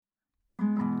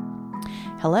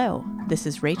Hello, this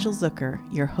is Rachel Zucker,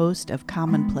 your host of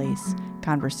Commonplace,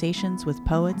 Conversations with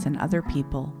Poets and Other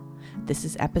People. This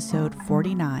is episode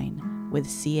 49 with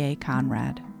C.A.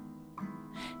 Conrad.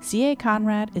 C.A.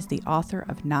 Conrad is the author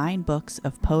of 9 books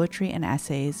of poetry and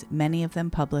essays, many of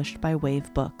them published by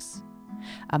Wave Books.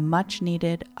 A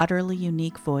much-needed, utterly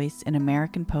unique voice in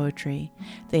American poetry,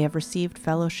 they have received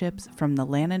fellowships from the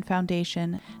Lannan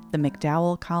Foundation, the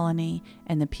MacDowell Colony,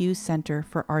 and the Pew Center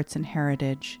for Arts and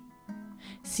Heritage.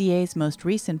 C.A.'s most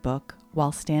recent book,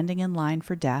 While Standing in Line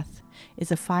for Death,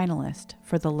 is a finalist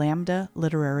for the Lambda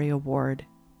Literary Award,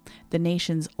 the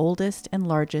nation's oldest and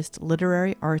largest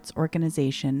literary arts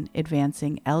organization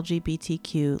advancing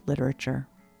LGBTQ literature.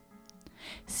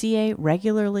 C.A.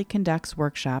 regularly conducts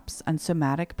workshops on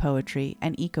somatic poetry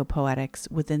and eco-poetics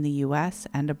within the U.S.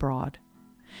 and abroad.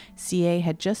 C.A.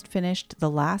 had just finished the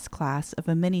last class of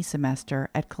a mini-semester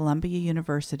at Columbia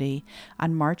University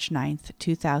on March 9th,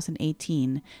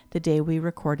 2018, the day we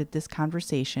recorded this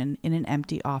conversation in an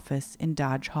empty office in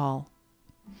Dodge Hall.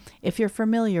 If you're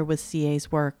familiar with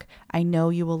C.A.'s work, I know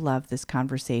you will love this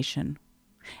conversation.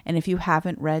 And if you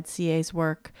haven't read C.A.'s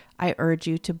work, I urge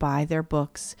you to buy their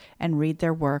books and read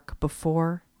their work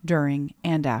before, during,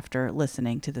 and after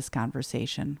listening to this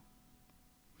conversation.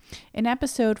 In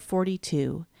episode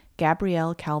 42,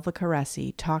 Gabrielle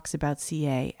Calvacaresi talks about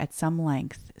C.A. at some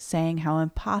length, saying how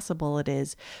impossible it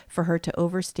is for her to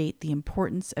overstate the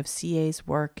importance of C.A.'s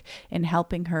work in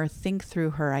helping her think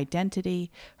through her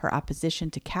identity, her opposition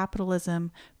to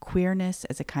capitalism, queerness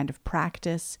as a kind of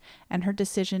practice, and her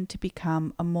decision to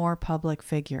become a more public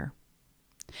figure.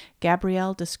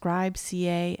 Gabrielle describes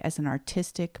C.A. as an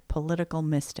artistic, political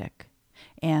mystic,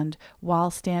 and,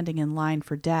 while standing in line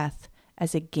for death,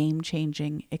 as a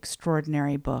game-changing,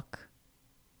 extraordinary book.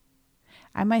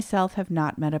 I myself have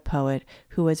not met a poet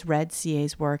who has read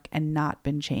C.A.'s work and not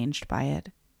been changed by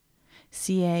it.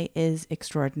 C.A. is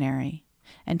extraordinary,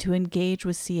 and to engage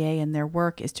with C.A. in their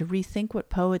work is to rethink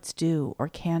what poets do or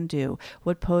can do,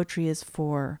 what poetry is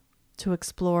for, to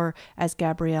explore, as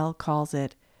Gabrielle calls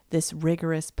it, this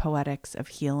rigorous poetics of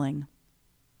healing.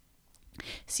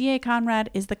 C.A.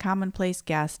 Conrad is the commonplace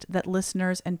guest that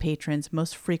listeners and patrons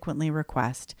most frequently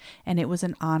request, and it was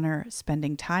an honor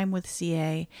spending time with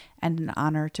C.A. and an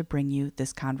honor to bring you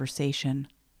this conversation.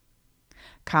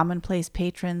 Commonplace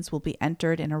patrons will be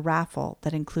entered in a raffle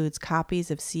that includes copies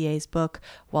of C.A.'s book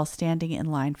While Standing in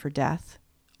Line for Death,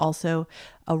 also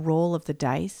A Roll of the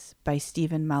Dice by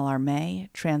Stephen Mallarmé,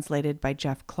 translated by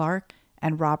Jeff Clark,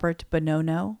 and Robert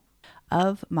Bonono,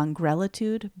 Of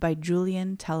Mongrelitude by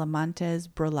Julian Telemontes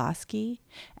Brolaski,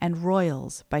 and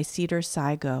Royals by Cedar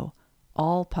Saigo,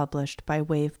 all published by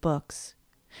Wave Books,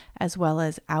 as well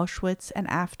as Auschwitz and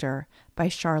After by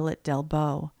Charlotte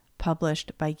Delbo,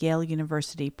 published by Yale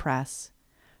University Press.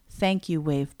 Thank you,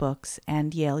 Wave Books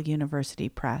and Yale University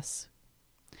Press.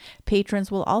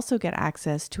 Patrons will also get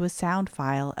access to a sound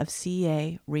file of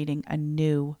C.A. reading a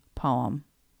new poem.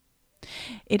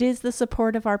 It is the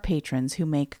support of our patrons who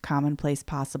make Commonplace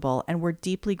possible, and we're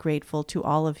deeply grateful to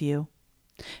all of you.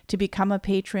 To become a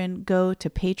patron, go to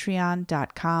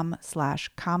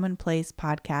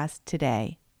patreon.com/commonplacepodcast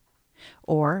today,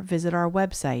 or visit our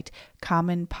website,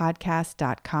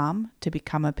 commonpodcast.com, to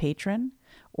become a patron,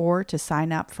 or to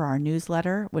sign up for our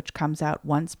newsletter, which comes out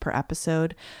once per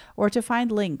episode, or to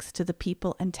find links to the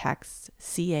people and texts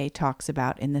C.A. talks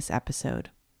about in this episode.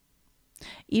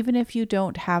 Even if you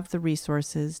don't have the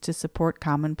resources to support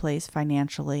Commonplace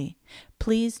financially,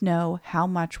 please know how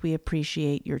much we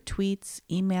appreciate your tweets,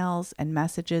 emails, and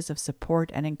messages of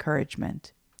support and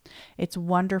encouragement. It's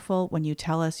wonderful when you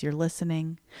tell us you're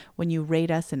listening, when you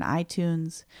rate us in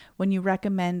iTunes, when you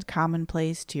recommend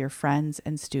Commonplace to your friends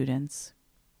and students.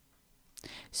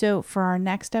 So for our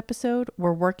next episode,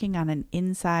 we're working on an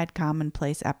Inside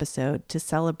Commonplace episode to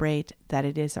celebrate that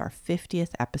it is our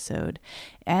 50th episode,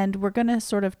 and we're going to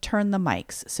sort of turn the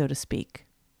mics, so to speak.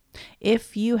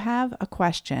 If you have a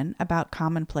question about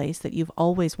Commonplace that you've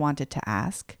always wanted to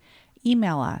ask,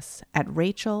 email us at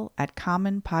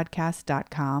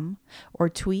rachel@commonpodcast.com or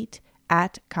tweet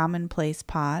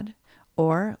 @commonplacepod,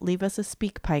 or leave us a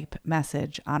SpeakPipe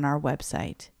message on our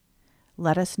website.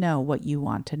 Let us know what you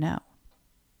want to know.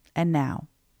 And now,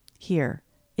 here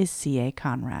is C.A.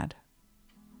 Conrad.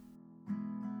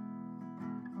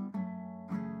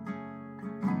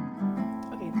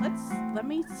 Okay, let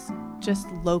me just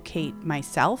locate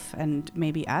myself and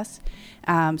maybe us.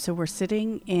 So we're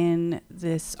sitting in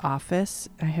this office.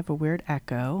 I have a weird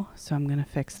echo, so I'm going to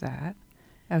fix that.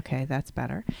 Okay, that's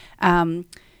better.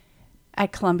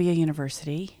 At Columbia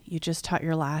University, you just taught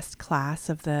your last class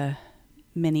of the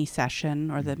mini session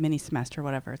or the mini semester,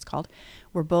 whatever it's called.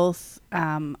 We're both,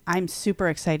 I'm super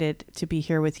excited to be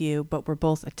here with you, but we're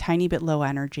both a tiny bit low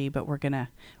energy, but we're gonna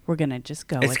just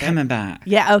go with it. It's coming back.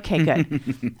 Yeah. Okay,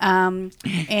 good.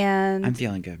 And I'm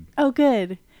feeling good. Oh,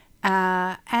 good.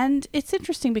 And it's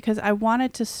interesting because I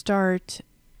wanted to start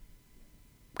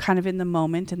kind of in the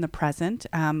moment, in the present,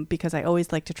 because I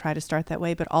always like to try to start that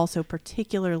way, but also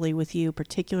particularly with you,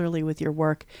 particularly with your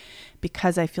work,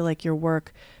 because I feel like your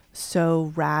work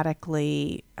so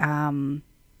radically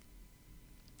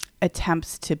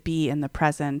attempts to be in the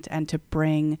present and to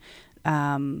bring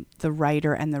the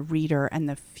writer and the reader and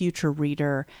the future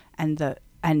reader and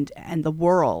the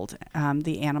world,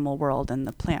 the animal world and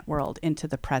the plant world into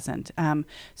the present.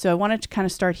 So I wanted to kind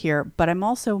of start here, but I'm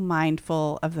also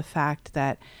mindful of the fact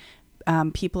that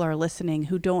people are listening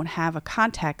who don't have a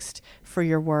context for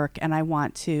your work, and I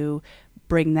want to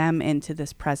bring them into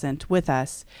this present with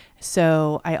us.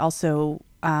 So I also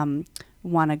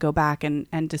want to go back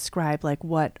and describe, like,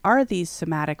 what are these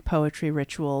somatic poetry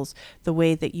rituals? The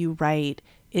way that you write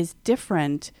is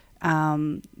different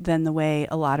than the way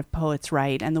a lot of poets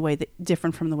write, and the way that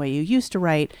different from the way you used to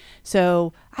write.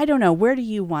 So I don't know, where do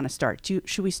you want to start?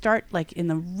 Should we start like in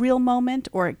the real moment,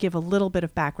 or give a little bit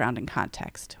of background and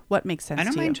context? What makes sense to you?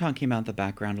 I don't mind talking about the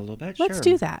background a little bit. Let's Sure.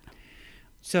 do that.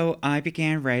 So I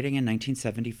began writing in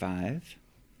 1975,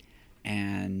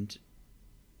 and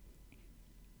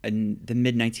in the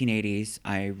mid-1980s,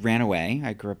 I ran away.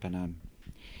 I grew up in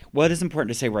well, it is important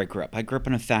to say where I grew up. I grew up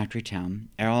in a factory town.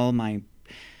 All my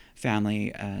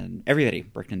family and everybody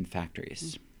worked in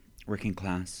factories, working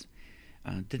class.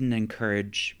 Didn't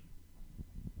encourage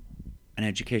an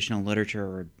educational literature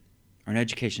or an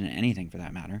education in anything for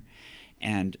that matter.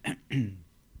 And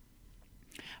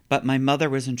but my mother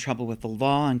was in trouble with the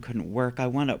law and couldn't work. I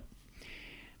wound up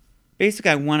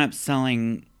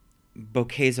selling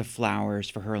bouquets of flowers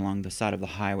for her along the side of the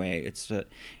highway. It's at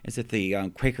the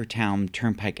Quakertown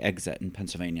Turnpike exit in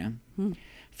Pennsylvania.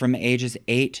 From ages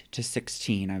 8 to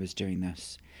 16, I was doing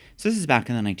this. So this is back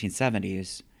in the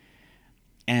 1970s,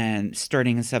 and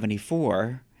starting in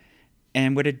 74.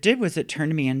 And what it did was it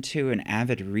turned me into an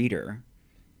avid reader,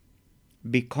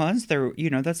 because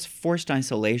that's forced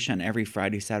isolation every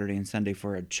Friday, Saturday, and Sunday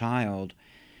for a child.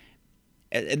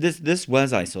 This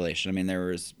was isolation. I mean, there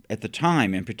was, at the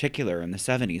time, in particular in the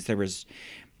 70s, there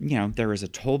was a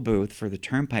toll booth for the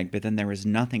turnpike, but then there was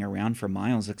nothing around for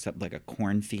miles except like a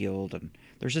cornfield, and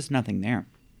there's just nothing there.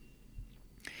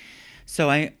 So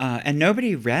and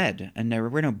nobody read, and there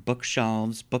were no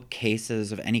bookshelves,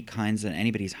 bookcases of any kinds in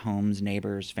anybody's homes,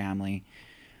 neighbors, family.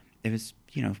 It was,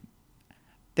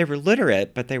 they were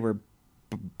literate, but they were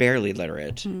barely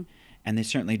literate. And they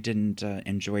certainly didn't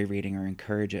enjoy reading or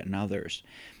encourage it in others.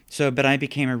 But I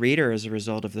became a reader as a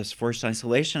result of this forced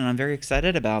isolation, and I'm very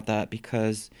excited about that,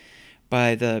 because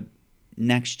by the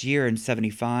next year in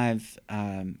 75,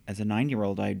 as a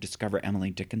 9-year-old, I discovered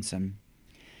Emily Dickinson.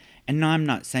 And now I'm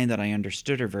not saying that I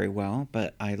understood her very well,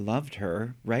 but I loved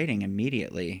her writing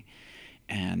immediately.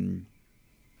 And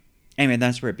anyway,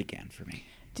 that's where it began for me.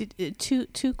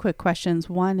 Two quick questions.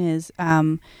 One is,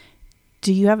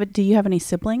 do you have any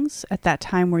siblings at that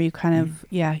time where you kind of,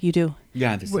 yeah, you do?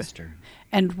 Yeah, the sister.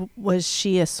 And was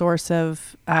she a source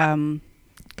of kind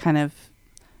of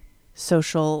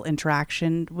social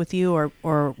interaction with you,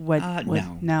 or what?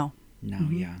 No.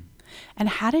 Yeah. And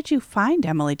how did you find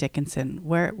Emily Dickinson?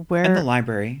 Where? In the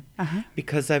library.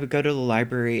 Because I would go to the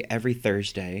library every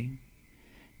Thursday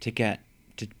to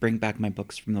bring back my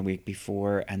books from the week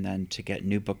before, and then to get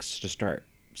new books to start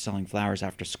selling flowers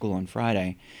after school on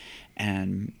Friday.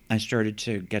 And I started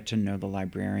to get to know the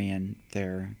librarian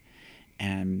there.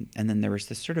 And then there was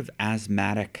this sort of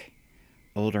asthmatic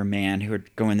older man who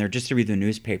would go in there just to read the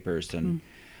newspapers.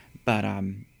 But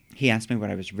he asked me what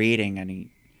I was reading,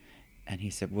 and he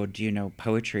said, "Well, do you know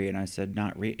poetry?" And I said,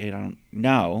 I don't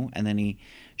know. And then he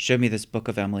showed me this book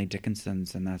of Emily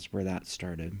Dickinson's, and that's where that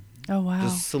started. Oh, wow.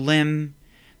 Just a slim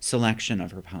selection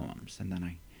of her poems. And then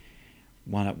I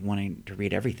wound up wanting to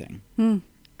read everything.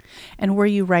 And were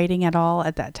you writing at all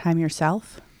at that time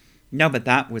yourself? No, but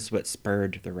that was what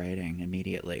spurred the writing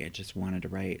immediately. I just wanted to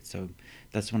write. So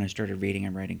that's when I started reading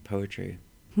and writing poetry.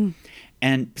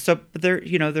 And so there,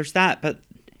 there's that, but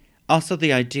also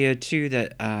the idea too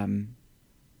that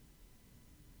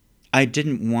I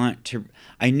didn't want to,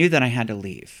 I knew that I had to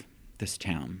leave this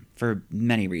town for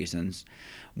many reasons.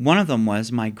 One of them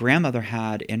was my grandmother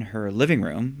had in her living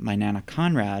room, my Nana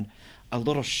Conrad, a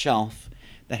little shelf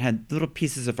that had little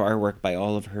pieces of artwork by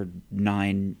all of her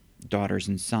 9 daughters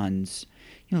and sons.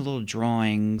 Little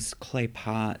drawings, clay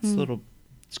pots, little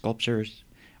sculptures,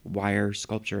 wire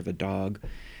sculpture of a dog.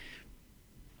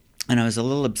 And I was a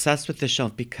little obsessed with the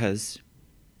shelf because,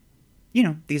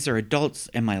 these are adults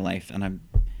in my life, and I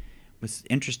was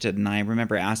interested. And I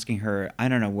remember asking her, I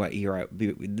don't know what year I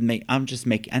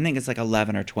think it's like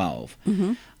 11 or 12.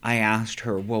 Mm-hmm. I asked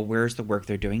her, well, where's the work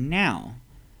they're doing now?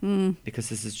 Because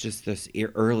this is just this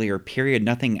earlier period.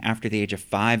 Nothing after the age of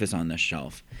 5 is on this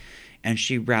shelf. And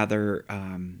she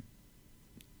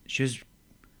she was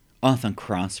often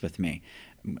cross with me,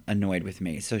 annoyed with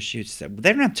me. So she said, well,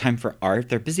 they don't have time for art.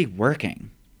 They're busy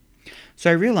working. So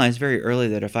I realized very early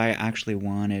that if I actually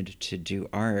wanted to do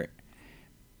art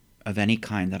of any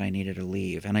kind, that I needed to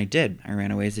leave. And I did. I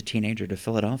ran away as a teenager to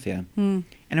Philadelphia. And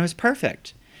it was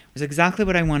perfect. It was exactly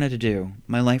what I wanted to do.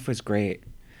 My life was great.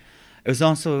 It was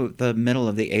also the middle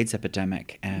of the AIDS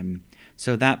epidemic. And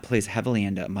so that plays heavily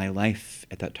into my life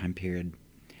at that time period.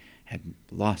 Had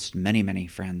lost many, many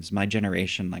friends. My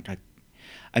generation,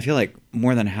 I feel like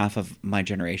more than half of my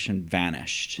generation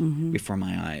vanished before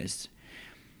my eyes.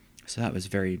 So that was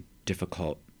very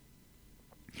difficult.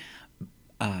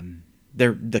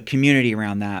 The community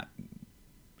around that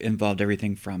involved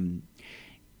everything from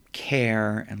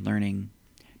care and learning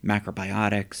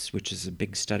macrobiotics, which is a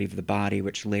big study of the body,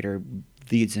 which later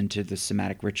leads into the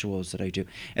somatic rituals that I do.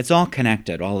 It's all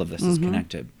connected. All of this is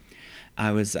connected.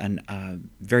 I was a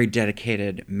very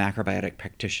dedicated macrobiotic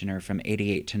practitioner from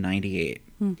 88 to 98.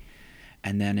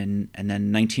 And then in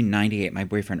 1998, my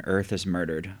boyfriend Earth is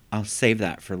murdered. I'll save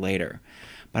that for later.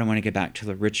 But I want to get back to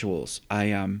the rituals.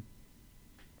 I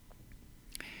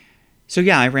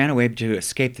ran away to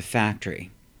escape the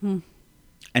factory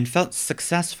and felt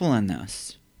successful in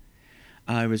this.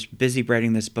 I was busy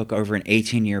writing this book over an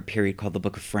 18-year period called The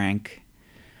Book of Frank.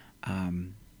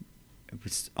 It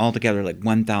was altogether like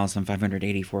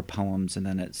 1,584 poems, and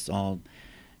then it's all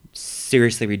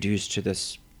seriously reduced to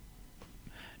this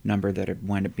number that it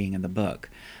wound up being in the book.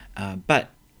 But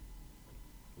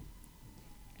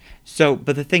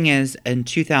the thing is, in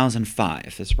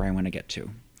 2005 is where I want to get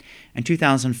to. In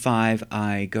 2005,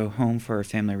 I go home for a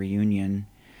family reunion,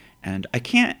 and I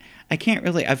can't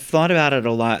really, I've thought about it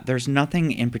a lot. There's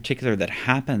nothing in particular that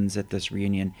happens at this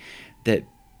reunion that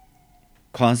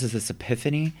causes this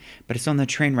epiphany, but it's on the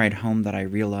train ride home that I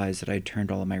realized that I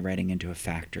turned all of my writing into a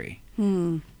factory.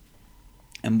 And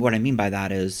what I mean by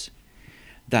that is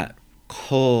that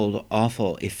cold,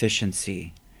 awful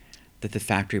efficiency that the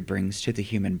factory brings to the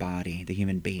human body, the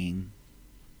human being.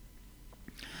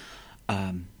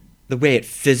 The way it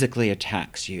physically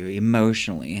attacks you,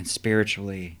 emotionally and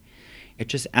spiritually, it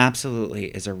just absolutely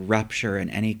is a rupture in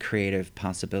any creative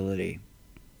possibility.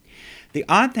 The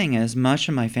odd thing is, much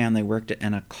of my family worked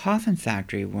in a coffin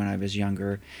factory when I was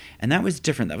younger, and that was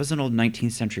different. That was an old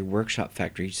 19th century workshop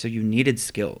factory, so you needed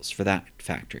skills for that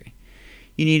factory.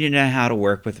 You needed to know how to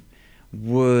work with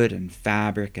wood and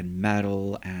fabric and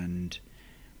metal and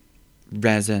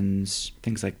resins,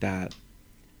 things like that.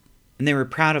 And they were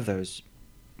proud of those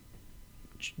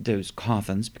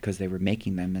coffins because they were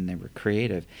making them and they were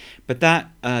creative. But that,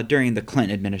 during the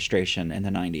Clinton administration in the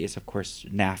 90s, of course,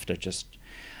 NAFTA just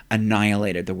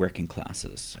annihilated the working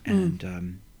classes.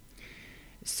 And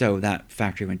so that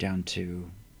factory went down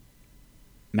to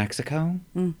Mexico.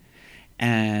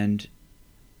 And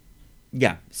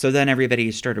so then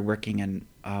everybody started working in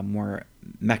more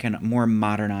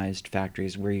modernized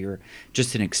factories where you're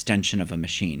just an extension of a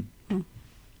machine.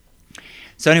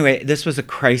 So anyway, this was a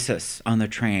crisis on the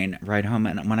train ride home.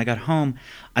 And when I got home,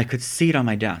 I could see it on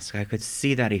my desk. I could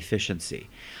see that efficiency.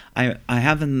 I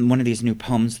have in one of these new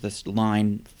poems this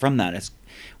line from that is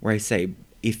where I say,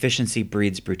 efficiency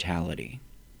breeds brutality.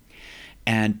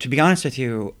 And to be honest with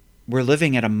you, we're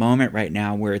living at a moment right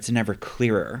now where it's never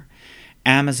clearer.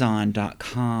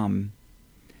 Amazon.com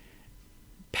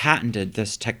patented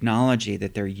this technology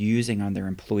that they're using on their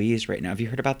employees right now. Have you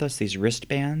heard about this? These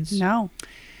wristbands? No.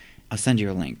 I'll send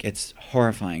you a link. It's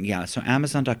horrifying. Yeah, so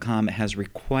Amazon.com has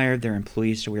required their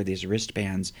employees to wear these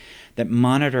wristbands that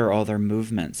monitor all their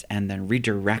movements and then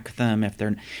redirect them if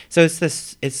they're... So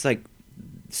it's like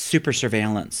super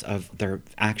surveillance of their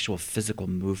actual physical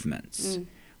movements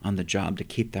on the job to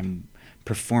keep them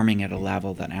performing at a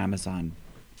level that Amazon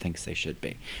thinks they should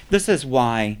be. This is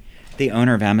why the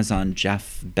owner of Amazon,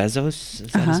 Jeff Bezos,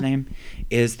 is that his name,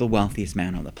 is the wealthiest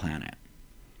man on the planet.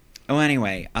 Oh,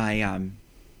 anyway, I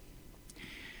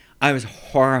was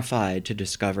horrified to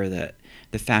discover that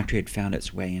the factory had found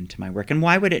its way into my work. And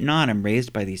why would it not? I'm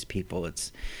raised by these people.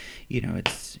 It's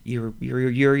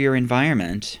your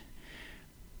environment.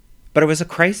 But it was a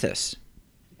crisis.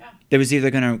 Yeah. That was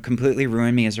either going to completely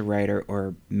ruin me as a writer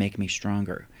or make me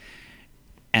stronger.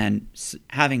 And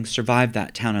having survived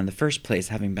that town in the first place,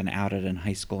 having been outed in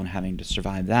high school and having to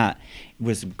survive that,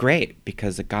 was great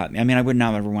because it got me. I mean, I would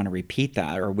not ever want to repeat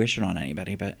that or wish it on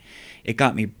anybody, but it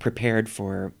got me prepared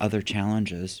for other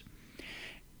challenges,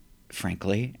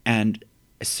 frankly. And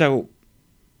so,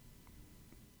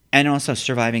 and also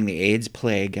surviving the AIDS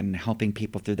plague and helping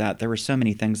people through that. There were so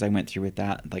many things I went through with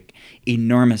that, like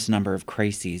enormous number of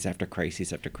crises after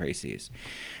crises after crises,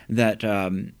 that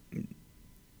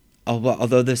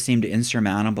although this seemed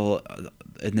insurmountable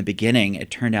in the beginning,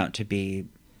 it turned out to be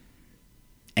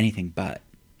anything but.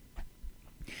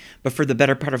 But for the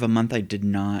better part of a month, I did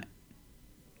not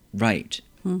write.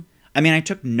 I mean, I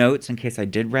took notes in case I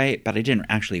did write, but I didn't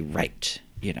actually write,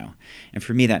 you know. And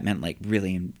for me, that meant like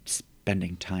really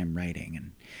spending time writing.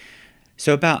 And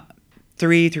so about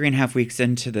 3.5 weeks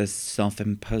into this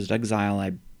self-imposed exile,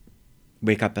 I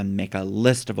wake up and make a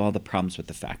list of all the problems with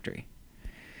the factory.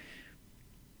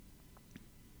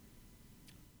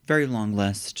 Very long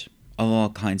list of all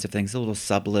kinds of things, little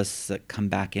sub-lists that come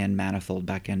back in, manifold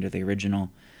back into the original.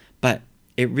 But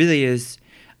it really is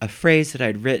a phrase that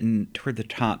I'd written toward the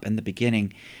top in the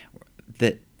beginning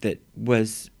that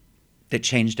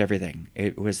changed everything.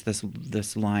 It was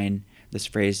this line, this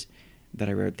phrase that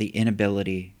I wrote, the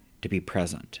inability to be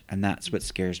present. And that's what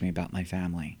scares me about my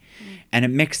family. And it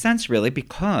makes sense, really,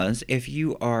 because if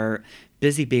you are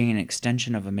busy being an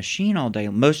extension of a machine all day,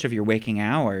 most of your waking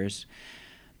hours,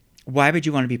 why would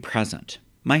you want to be present?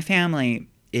 My family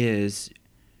is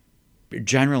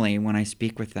generally, when I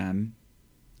speak with them,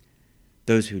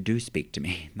 those who do speak to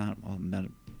me, not all,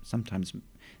 sometimes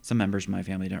some members of my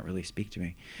family don't really speak to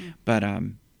me, but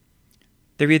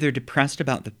they're either depressed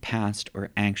about the past or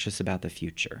anxious about the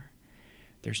future.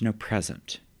 There's no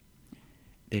present.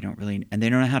 They don't really, and they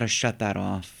don't know how to shut that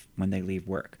off when they leave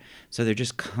work. So they're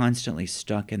just constantly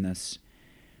stuck in this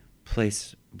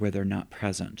place where they're not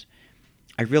present.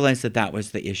 I realized that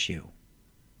was the issue.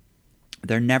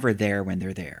 They're never there when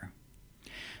they're there.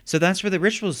 So that's where the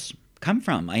rituals come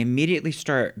from. I immediately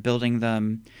start building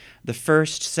them. The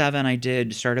first 7 I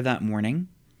did started that morning.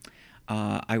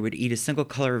 I would eat a single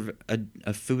color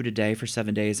of food a day for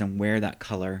 7 days and wear that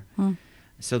color.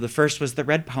 So the first was the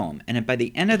red poem. And by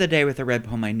the end of the day with the red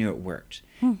poem, I knew it worked.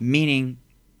 Meaning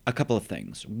a couple of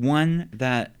things. One,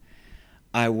 that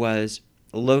I was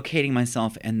locating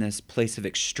myself in this place of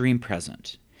extreme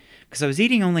present. Because I was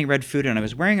eating only red food and I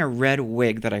was wearing a red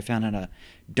wig that I found in a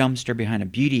dumpster behind a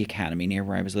beauty academy near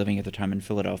where I was living at the time in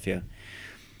Philadelphia.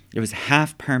 It was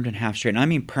half permed and half straight. And I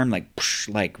mean permed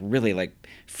like really like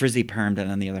frizzy permed and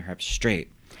then the other half straight.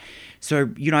 So,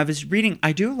 you know,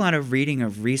 I do a lot of reading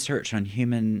of research on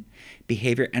human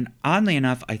behavior. And oddly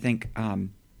enough, I think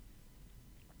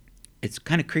it's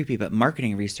kind of creepy, but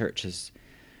marketing research is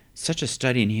such a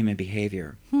study in human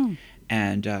behavior.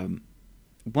 And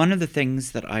one of the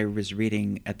things that I was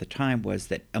reading at the time was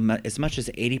that as much as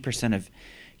 80% of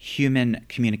human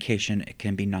communication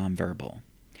can be nonverbal.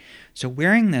 So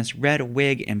wearing this red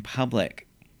wig in public,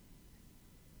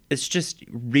 it's just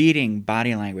reading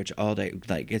body language all day.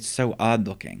 Like, it's so odd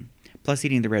looking, plus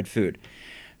eating the red food.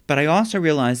 But I also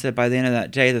realized that by the end of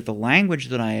that day that the language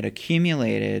that I had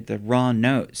accumulated, the raw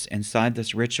notes inside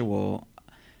this ritual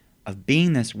of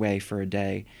being this way for a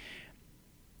day,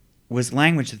 was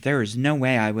language that there is no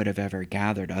way I would have ever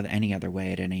gathered any other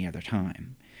way at any other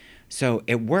time. So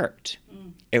it worked.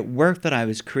 It worked that I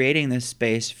was creating this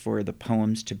space for the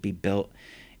poems to be built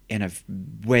in a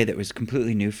way that was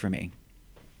completely new for me.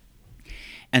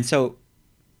 And so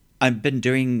I've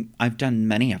done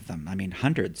many of them. I mean,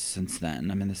 hundreds since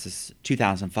then. I mean, this is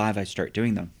 2005 I start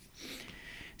doing them.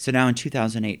 So now in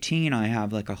 2018, I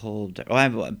have like I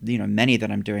have, many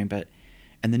that I'm doing,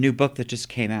 and the new book that just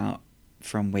came out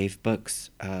from Wave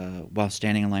Books, While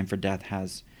Standing in Line for Death,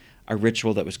 has a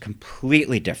ritual that was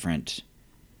completely different,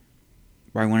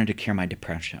 where I wanted to cure my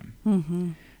depression.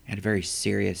 I had a very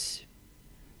serious,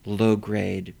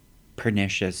 low-grade,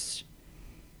 pernicious,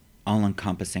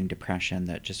 all-encompassing depression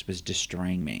that just was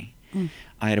destroying me.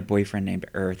 I had a boyfriend named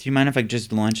Earth. Do you mind if I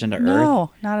just launch into Earth?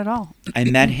 No, not at all. I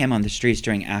met him on the streets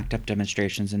during ACT UP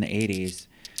demonstrations in the 80s.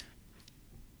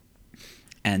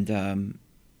 And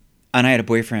I had a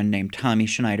boyfriend named Tommy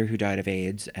Schneider who died of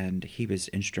AIDS, and he was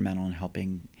instrumental in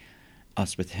helping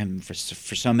us with him for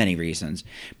so many reasons.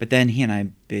 But then he and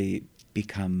I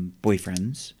become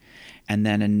boyfriends. And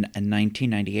then in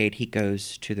 1998, he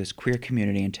goes to this queer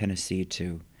community in Tennessee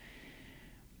to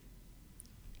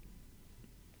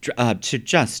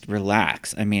just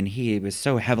relax. I mean, he was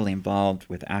so heavily involved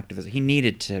with activism. He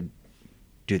needed to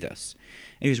do this.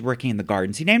 And he was working in the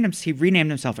gardens. He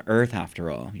renamed himself Earth after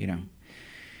all,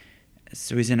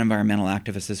 So he's an environmental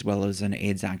activist as well as an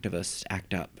AIDS activist,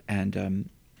 ACT UP. And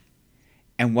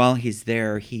while he's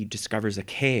there, he discovers a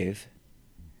cave.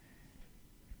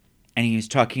 And he's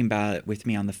talking about it with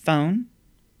me on the phone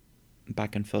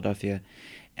back in Philadelphia.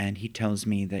 And he tells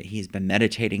me that he's been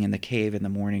meditating in the cave in the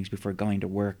mornings before going to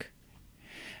work,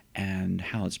 and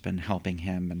how it's been helping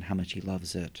him and how much he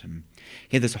loves it. And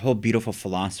he had this whole beautiful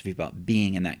philosophy about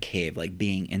being in that cave, like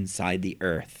being inside the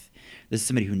earth. This is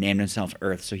somebody who named himself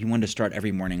Earth, so he wanted to start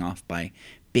every morning off by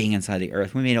being inside the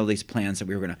earth. We made all these plans that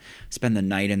we were going to spend the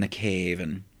night in the cave,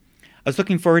 and I was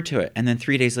looking forward to it. And then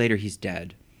 3 days later, he's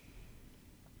dead.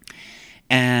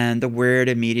 And the word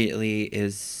immediately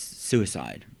is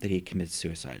suicide, that he committed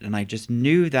suicide. And I just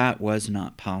knew that was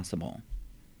not possible.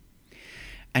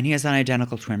 And he has an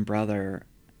identical twin brother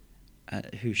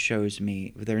who shows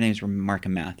me, their names were Mark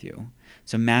and Matthew.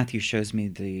 So Matthew shows me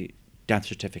the death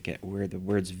certificate where the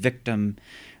word victim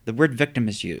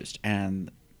is used, and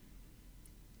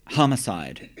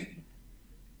homicide.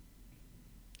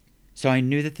 So I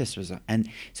knew that this was and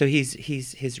so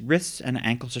his wrists and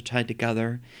ankles are tied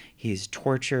together. He's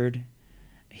tortured.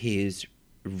 He's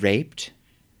raped,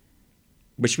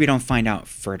 which we don't find out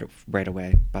right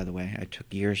away, by the way. It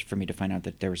took years for me to find out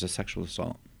that there was a sexual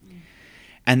assault.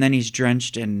 And then he's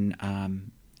drenched in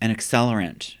an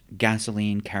accelerant,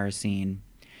 gasoline, kerosene,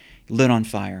 lit on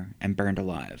fire, and burned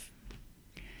alive.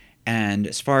 And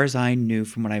as far as I knew,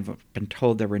 from what I've been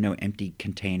told, there were no empty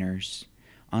containers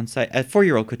on site. A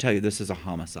 4-year-old could tell you this is a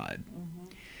homicide. Mm-hmm.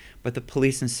 But the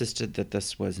police insisted that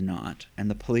this was not. And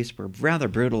the police were rather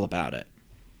brutal about it.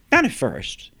 Not at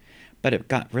first, but it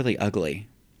got really ugly.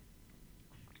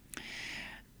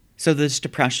 So this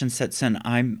depression sets in.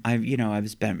 I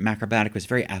was acrobatic, was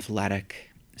very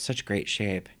athletic, such great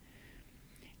shape.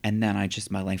 And then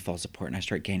my life falls apart and I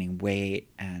start gaining weight.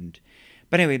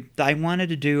 But anyway, I wanted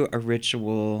to do a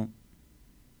ritual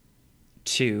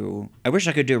I wish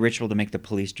I could do a ritual to make the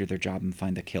police do their job and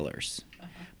find the killers.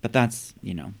 Uh-huh. But that's,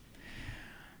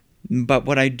 But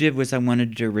what I did was I wanted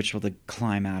to do a ritual to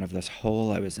climb out of this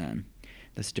hole I was in,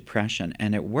 this depression,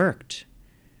 and it worked.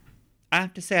 I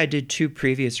have to say I did 2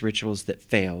 previous rituals that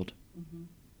failed. Mm-hmm.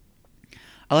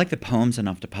 I like the poems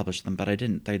enough to publish them, but I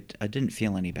didn't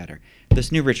feel any better.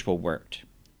 This new ritual worked.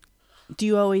 Do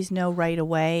you always know right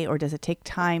away, or does it take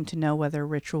time to know whether a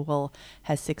ritual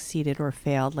has succeeded or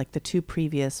failed? Like the 2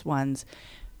 previous ones,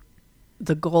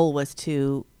 the goal was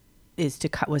to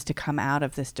come out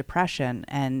of this depression,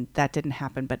 and that didn't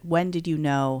happen. But when did you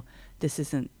know this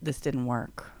didn't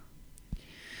work?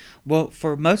 Well,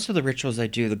 for most of the rituals I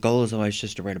do, the goal is always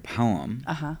just to write a poem.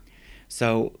 Uh-huh.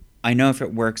 So I know if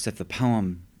it works if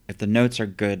the notes are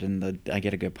good and I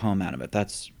get a good poem out of it.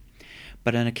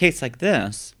 But in a case like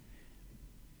this,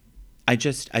 I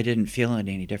didn't feel it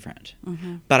any different.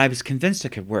 Mm-hmm. But I was convinced it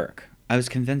could work. I was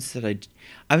convinced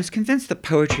that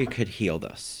poetry could heal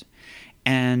this.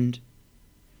 And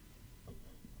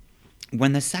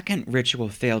when the second ritual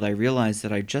failed, I realized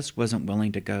that I just wasn't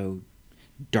willing to go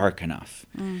dark enough.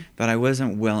 That I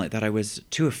was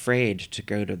too afraid to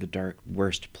go to the dark,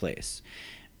 worst place.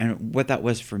 And what that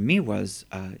was for me was,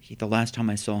 the last time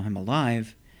I saw him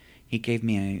alive, he gave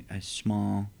me a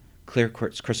small clear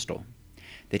quartz crystal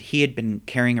that he had been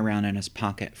carrying around in his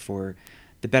pocket for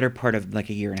the better part of like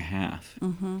a year and a half.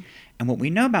 Mm-hmm. And what we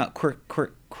know about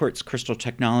quartz crystal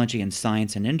technology and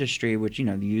science and industry, which,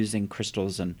 using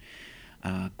crystals and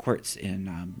quartz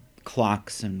in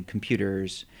clocks and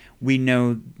computers, we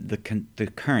know the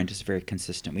current is very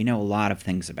consistent. We know a lot of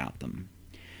things about them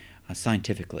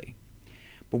scientifically.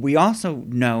 But we also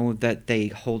know that they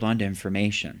hold on to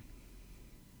information.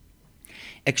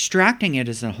 Extracting it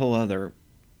is a whole other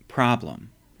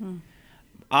problem.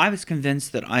 I was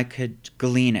convinced that I could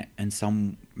glean it in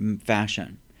some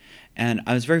fashion. And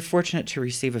I was very fortunate to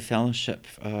receive a fellowship,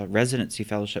 residency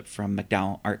fellowship from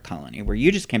MacDowell Art Colony, where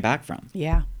you just came back from.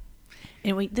 Yeah.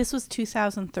 And this was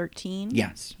 2013?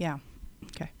 Yes. Yeah.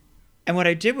 Okay. And what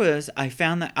I did was I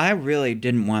found that I really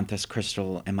didn't want this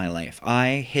crystal in my life.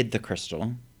 I hid the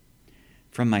crystal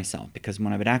from myself because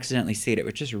when I would accidentally see it, it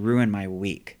would just ruin my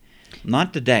week.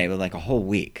 Not the day, but like a whole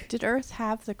week. Did Earth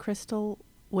have the crystal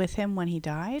with him when he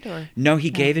died, or no? He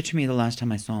gave it to me the last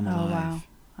time I saw him alive. Wow.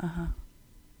 Uh-huh.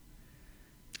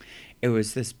 It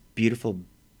was this beautiful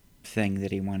thing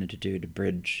that he wanted to do to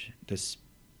bridge this,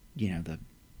 the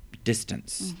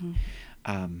distance.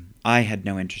 Mm-hmm. I had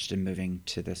no interest in moving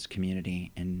to this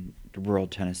community in rural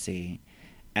Tennessee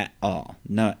at all.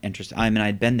 No interest. I mean,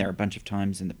 I'd been there a bunch of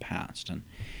times in the past, and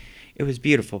it was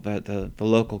beautiful, but the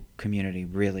local community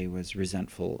really was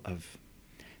resentful of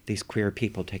these queer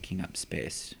people taking up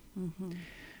space. Mm-hmm.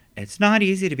 It's not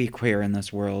easy to be queer in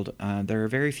this world. There are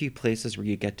very few places where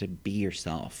you get to be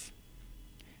yourself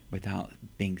without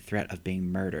being threat of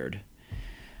being murdered,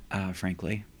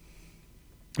 frankly.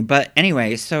 But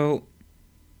anyway, so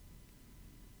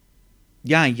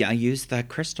yeah, I used that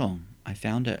crystal. I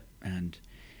found it, and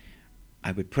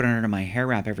I would put it under my hair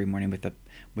wrap every morning with the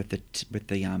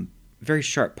very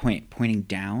sharp point pointing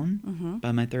down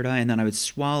by my third eye, and then I would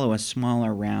swallow a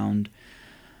smaller round,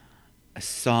 a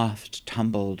soft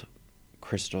tumbled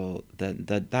crystal.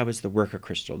 That was the worker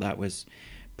crystal. That was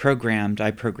programmed.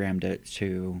 I programmed it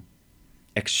to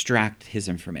extract his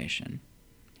information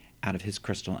out of his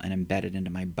crystal and embed it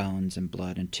into my bones and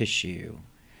blood and tissue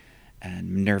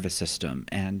and nervous system,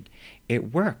 and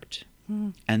it worked.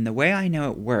 And the way I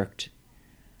know it worked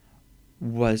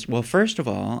was, well, first of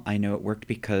all, I know it worked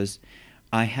because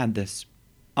I had this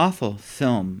awful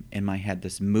film in my head,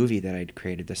 this movie that I'd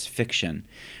created, this fiction,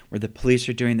 where the police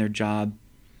are doing their job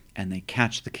and they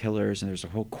catch the killers, and there's a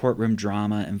whole courtroom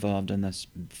drama involved in this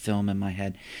film in my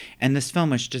head. And this film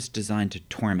was just designed to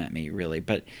torment me, really.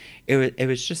 But it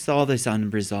was just all these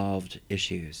unresolved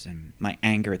issues, and my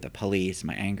anger at the police,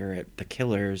 my anger at the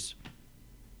killers.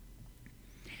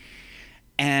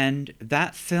 And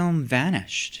that film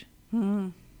vanished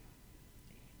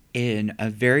in a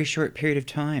very short period of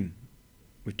time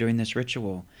with doing this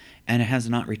ritual, and it has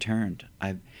not returned.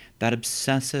 That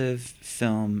obsessive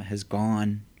film has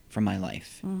gone from my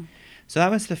life. So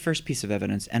that was the first piece of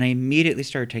evidence, and I immediately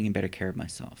started taking better care of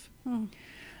myself.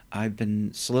 I've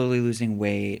been slowly losing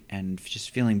weight and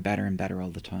just feeling better and better all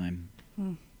the time.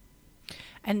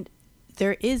 And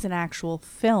there is an actual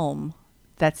film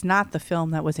that's not the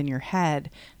film that was in your head,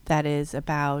 that is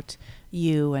about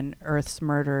you and Earth's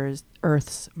murder.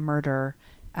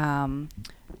 That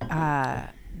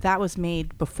was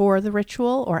made before the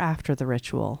ritual or after the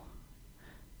ritual?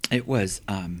 It was,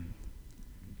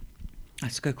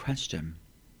 that's a good question.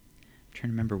 I'm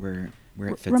trying to remember where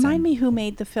it fits in. Remind me who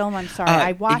made the film. I'm sorry.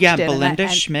 I watched it. Yeah, Belinda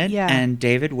Schmidt and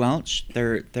David Welch.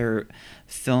 Their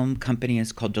film company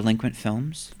is called Delinquent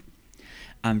Films.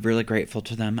 I'm really grateful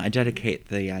to them. I dedicate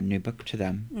the new book to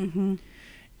them.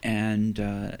 And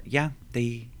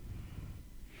they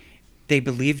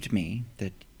believed me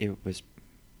that it was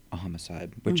a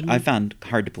homicide, which I found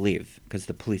hard to believe, because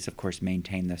the police, of course,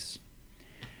 maintain this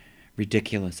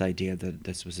ridiculous idea that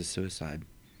this was a suicide.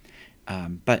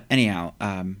 But anyhow,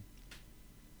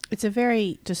 it's a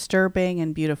very disturbing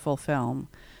and beautiful film.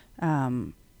 Yeah,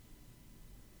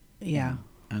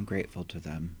 I'm grateful to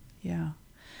them. Yeah.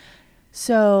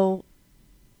 So,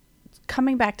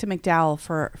 coming back to McDowell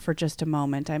for just a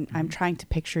moment, I'm trying to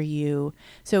picture you.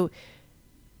 So,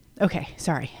 okay,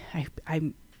 sorry,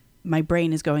 my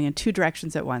brain is going in two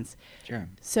directions at once. Sure.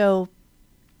 So,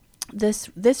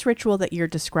 this ritual that you're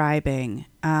describing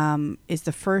is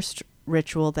the first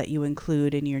ritual that you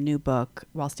include in your new book,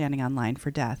 While Standing on Line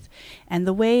for Death. And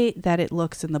the way that it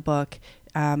looks in the book,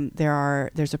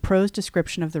 there's a prose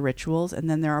description of the rituals, and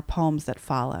then there are poems that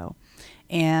follow.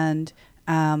 And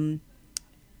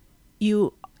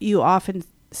you often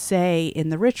say in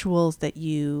the rituals that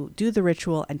you do the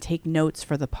ritual and take notes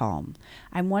for the poem.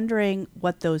 I'm wondering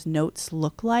what those notes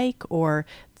look like, or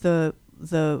the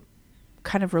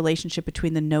kind of relationship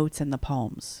between the notes and the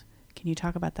poems. Can you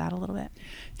talk about that a little bit?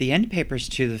 The end papers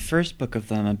to the first book of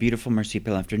them, A Beautiful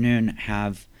Marsupial Afternoon,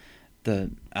 have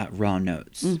the raw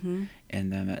notes in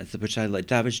them, which I like.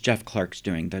 That was Jeff Clark's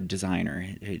doing, the designer.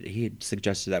 He had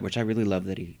suggested that, which I really love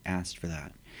that he asked for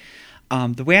that.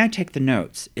 The way I take the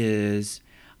notes is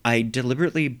I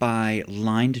deliberately buy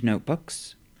lined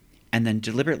notebooks and then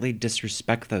deliberately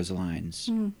disrespect those lines.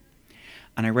 And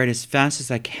I write as fast as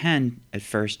I can at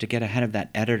first to get ahead of that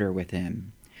editor with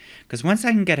him. Because once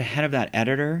I can get ahead of that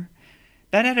editor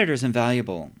is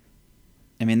invaluable.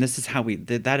 I mean, this is how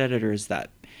that editor is that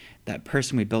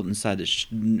person we built inside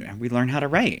we learn how to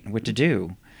write, what to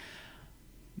do.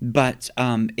 But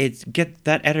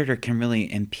that editor can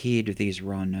really impede with these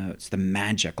raw notes, the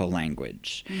magical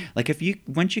language. Like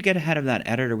once you get ahead of that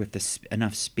editor with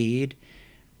enough speed,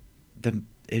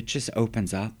 it just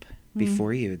opens up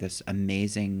before you this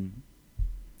amazing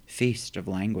feast of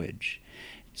language.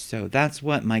 So that's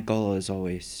what my goal is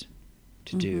always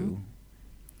to do.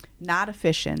 Not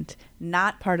efficient,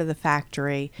 not part of the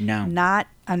factory, no, not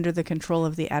under the control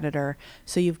of the editor.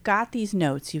 So you've got these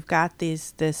notes, you've got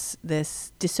this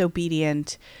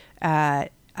disobedient,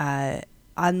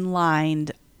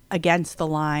 unlined, against the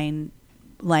line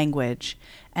language,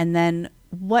 and then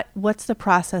what's the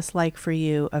process like for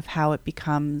you of how it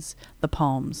becomes the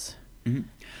poems?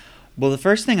 Well, the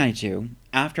first thing I do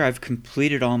after I've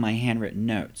completed all my handwritten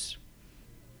notes,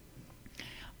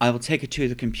 I will take it to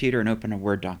the computer and open a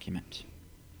Word document.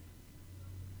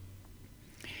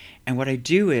 And what I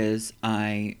do is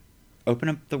I open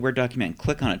up the Word document and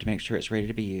click on it to make sure it's ready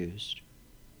to be used.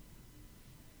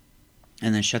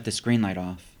 And then shut the screen light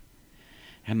off.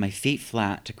 Have my feet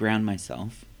flat to ground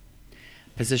myself.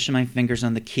 Position my fingers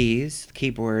on the keys, the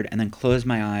keyboard, and then close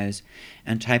my eyes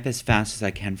and type as fast as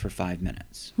I can for 5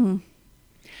 minutes.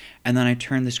 And then I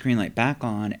turn the screen light back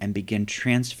on and begin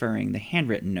transferring the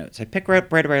handwritten notes. I pick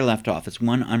right where I left off. It's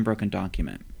one unbroken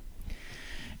document.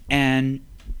 And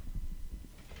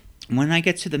when I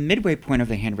get to the midway point of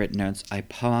the handwritten notes, I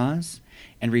pause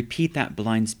and repeat that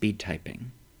blind speed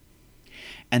typing.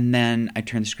 And then I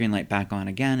turn the screen light back on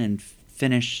again and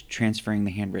finish transferring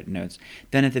the handwritten notes.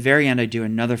 Then at the very end, I do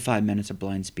another 5 minutes of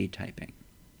blind speed typing.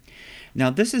 Now,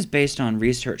 this is based on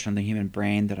research on the human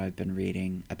brain that I've been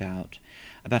reading about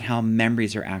how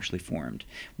memories are actually formed.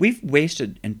 We've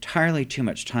wasted entirely too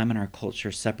much time in our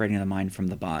culture separating the mind from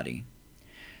the body.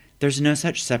 There's no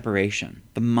such separation.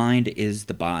 The mind is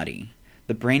the body.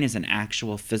 The brain is an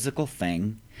actual physical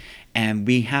thing, and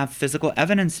we have physical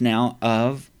evidence now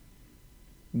of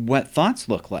what thoughts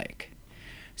look like.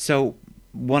 So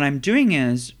what I'm doing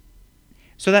is,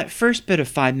 so that first bit of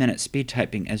 5 minute speed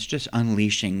typing is just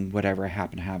unleashing whatever I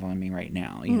happen to have on me right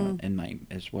now, you know, in my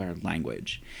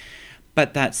language.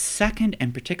 But that second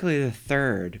and particularly the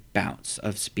third bouts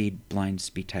of blind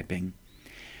speed typing,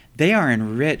 they are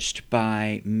enriched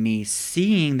by me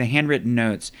seeing the handwritten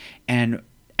notes, and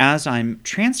as I'm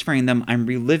transferring them, I'm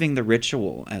reliving the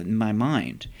ritual in my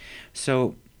mind.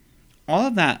 So all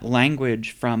of that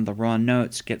language from the raw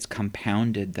notes gets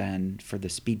compounded then for the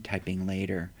speed typing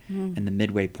later in the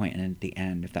midway point and at the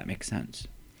end, if that makes sense.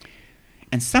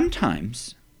 And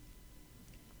sometimes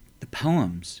the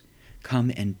poems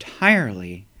come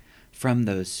entirely from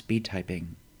those speed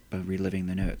typing, but reliving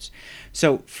the notes.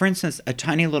 So, for instance, a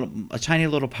tiny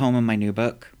little poem in my new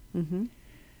book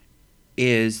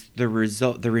is the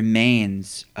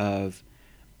remains of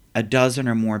a dozen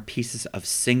or more pieces of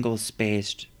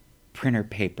single-spaced printer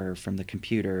paper from the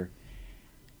computer,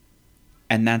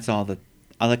 and that's all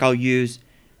I'll use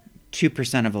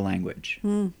 2% of the language,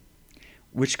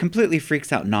 which completely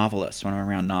freaks out novelists when I'm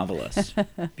around novelists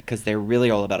because they're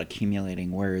really all about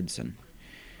accumulating words. And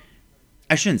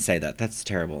I shouldn't say that. That's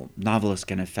terrible. Novelists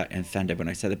get offended when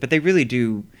I say that, but they really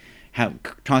do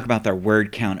talk about their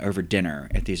word count over dinner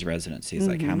at these residencies,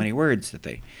 like how many words that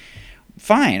they...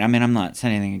 Fine. I mean, I'm not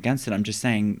saying anything against it. I'm just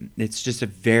saying it's just a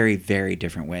very, very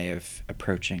different way of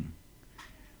approaching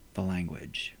the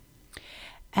language.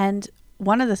 And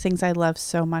one of the things I love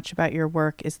so much about your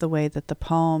work is the way that the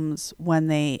poems, when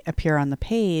they appear on the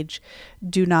page,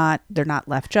 they're not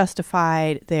left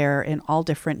justified. They're in all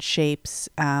different shapes.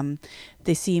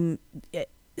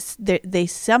 They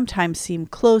sometimes seem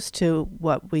close to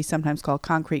what we sometimes call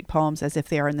concrete poems, as if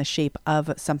they are in the shape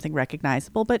of something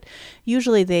recognizable, but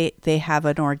usually they have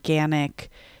an organic,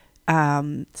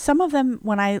 some of them,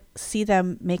 when I see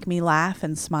them, make me laugh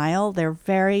and smile. They're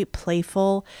very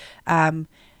playful.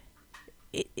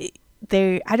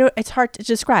 It's hard to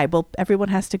describe. Well, everyone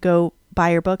has to go buy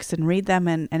your books and read them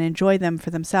and enjoy them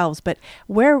for themselves. But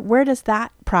where does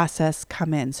that process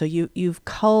come in? So you've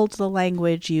culled the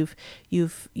language.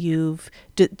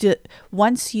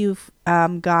 Once you've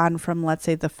gone from, let's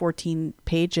say, the 14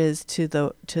 pages to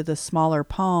the smaller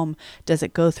poem, does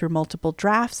it go through multiple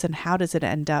drafts, and how does it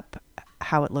end up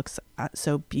how it looks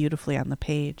so beautifully on the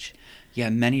page? Yeah,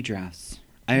 many drafts.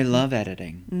 I love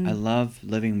editing. I love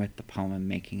living with the poem and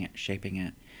making it, shaping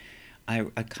it. I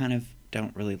kind of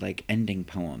don't really like ending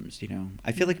poems, you know.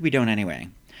 I feel like we don't anyway.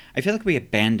 I feel like we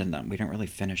abandon them. We don't really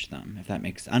finish them, if that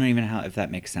makes... I don't even know if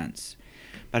that makes sense.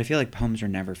 But I feel like poems are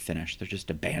never finished. They're just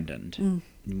abandoned.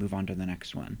 You move on to the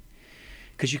next one.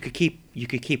 Because you could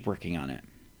keep working on it.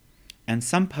 And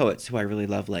some poets who I really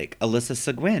love, like Alyssa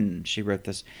Seguin, she wrote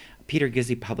this... Peter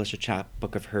Gizzi published a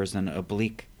chapbook of hers in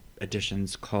Oblique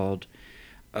Editions called...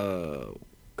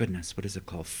 what is it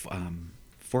called?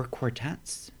 4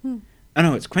 quartets? Oh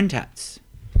no, it's quintets.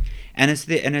 And it's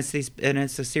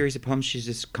a series of poems she's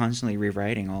just constantly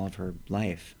rewriting all of her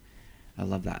life. I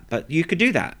love that. But you could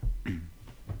do that.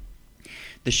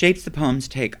 The shapes the poems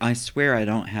take, I swear I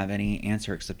don't have any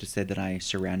answer except to say that I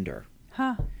surrender.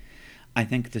 I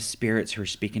think the spirits who are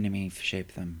speaking to me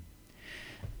shape them.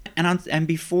 And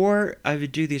before I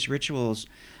would do these rituals,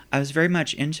 I was very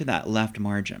much into that left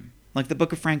margin. Like the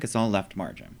Book of Frank is all left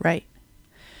margin. Right.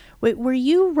 Wait, were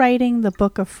you writing the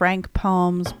Book of Frank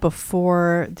poems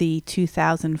before the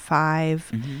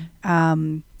 2005? Oh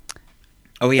yeah,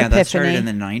 Epiphany? that started in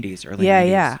the 90s, early 90s.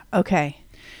 Yeah. Okay.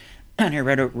 And I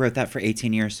wrote that for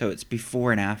 18 years, so it's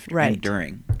before and after, Right. and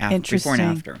during, Interesting. before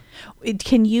and after.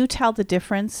 Can you tell the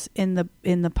difference in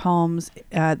the poems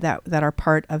that are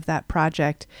part of that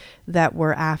project that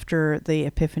were after the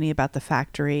epiphany about the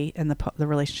factory and the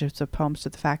relationships of poems to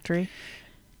the factory?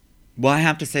 Well, I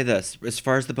have to say this. As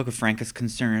far as the Book of Frank is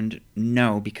concerned,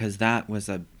 no, because that was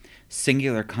a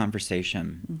singular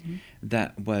conversation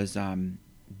that was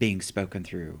being spoken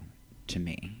through to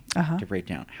me to break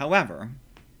down. However,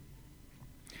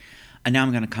 and now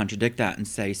I'm going to contradict that and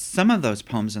say some of those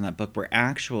poems in that book were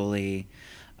actually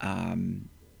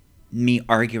me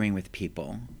arguing with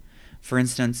people. For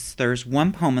instance, there's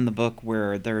one poem in the book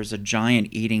where there's a giant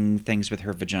eating things with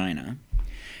her vagina.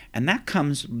 And that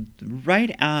comes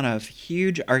right out of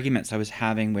huge arguments I was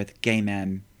having with gay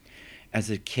men as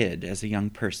a kid, as a young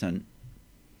person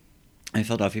in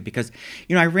Philadelphia. Because,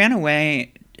 I ran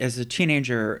away as a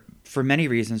teenager for many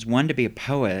reasons. One, to be a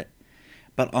poet,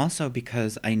 but also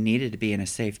because I needed to be in a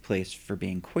safe place for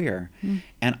being queer.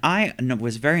 And I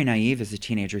was very naive as a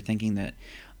teenager, thinking that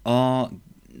all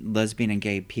lesbian and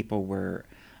gay people were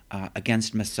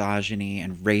against misogyny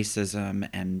and racism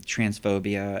and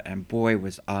transphobia, and boy,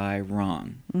 was I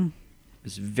wrong. It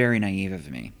was very naive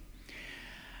of me.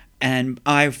 And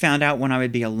I found out when I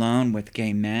would be alone with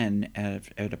gay men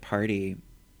at a party,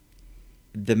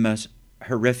 the most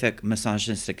horrific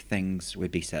misogynistic things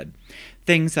would be said.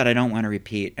 Things that I don't want to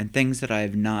repeat, and things that I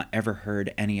have not ever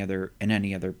heard in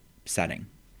any other setting.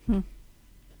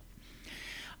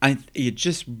 It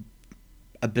just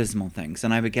abysmal things.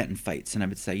 And I would get in fights, and I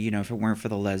would say, if it weren't for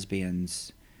the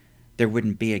lesbians, there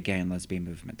wouldn't be a gay and lesbian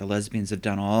movement. The lesbians have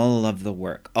done all of the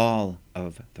work.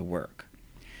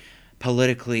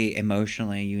 Politically,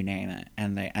 emotionally, you name it.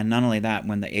 And not only that,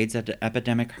 when the AIDS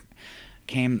epidemic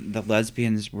came, the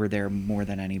lesbians were there more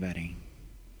than anybody.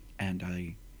 And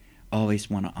I always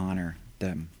want to honor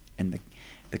them in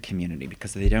the community,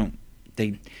 because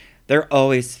they're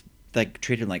always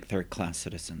treated like third-class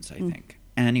citizens, I think.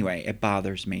 Anyway, it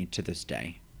bothers me to this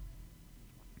day.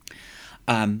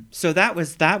 So that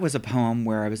was a poem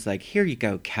where I was like, here you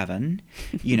go, Kevin.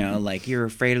 You're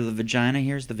afraid of the vagina.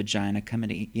 Here's the vagina. Come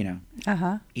and eat,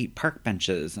 eat park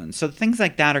benches. And so things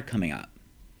like that are coming up.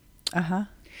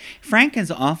 Frank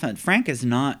is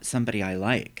not somebody I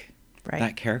like. Right.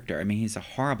 That character. I mean, he's a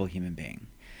horrible human being.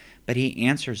 But he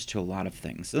answers to a lot of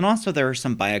things. And also there are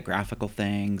some biographical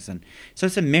things. And so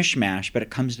it's a mishmash, but it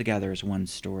comes together as one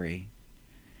story.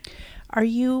 Do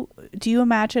you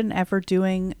imagine ever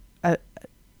doing a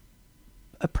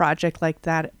project like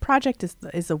that? Project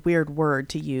is a weird word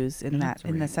to use in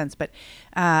the sense, but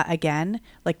again,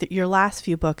 your last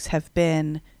few books have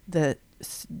been the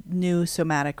new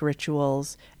somatic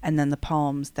rituals, and then the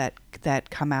poems that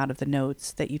come out of the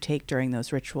notes that you take during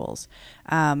those rituals.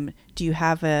 Do you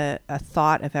have a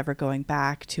thought of ever going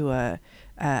back to a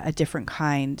different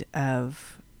kind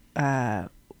of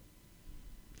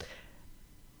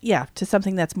to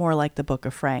something that's more like the Book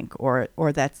of Frank, or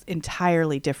that's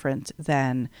entirely different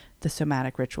than the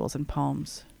somatic rituals and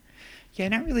poems? Yeah, I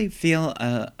don't really feel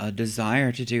a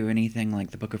desire to do anything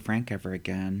like the Book of Frank ever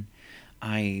again.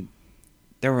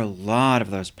 There were a lot of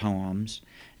those poems,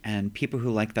 and people who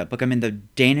like that book. I mean, the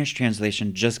Danish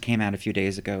translation just came out a few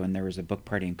days ago, and there was a book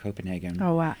party in Copenhagen.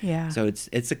 Oh wow! Yeah. So it's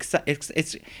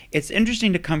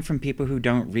interesting to come from people who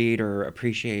don't read or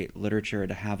appreciate literature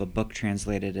to have a book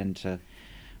translated into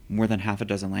more than half a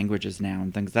dozen languages now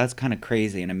and things. That's kind of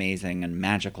crazy and amazing and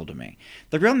magical to me.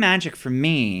 The real magic for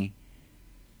me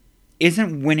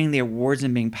isn't winning the awards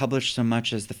and being published so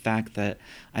much as the fact that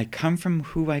I come from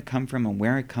who I come from and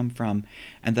where I come from,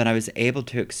 and that I was able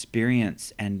to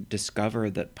experience and discover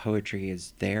that poetry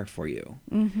is there for you.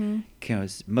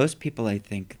 Because most people I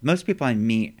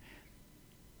meet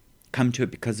come to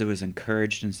it because it was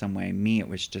encouraged in some way. Me, it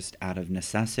was just out of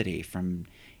necessity from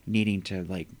needing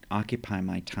to occupy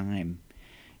my time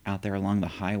out there along the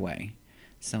highway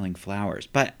selling flowers.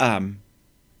 But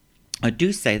I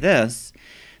do say this.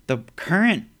 The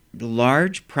current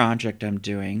large project I'm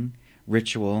doing,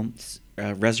 Ritual,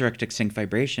 Resurrect, Extinct,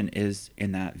 Vibration, is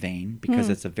in that vein because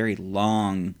it's a very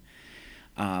long,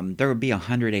 there will be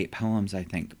 108 poems, I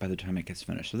think, by the time it gets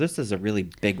finished. So this is a really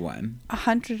big one.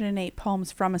 108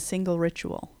 poems from a single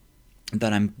ritual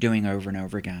that I'm doing over and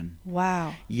over again.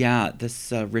 Wow. Yeah,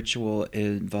 this ritual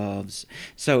involves...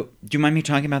 So, do you mind me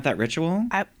talking about that ritual?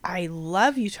 I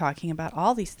love you talking about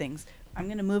all these things. I'm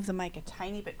going to move the mic a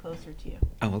tiny bit closer to you.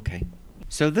 Oh, okay.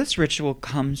 So this ritual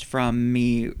comes from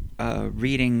me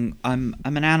reading. I'm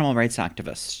an animal rights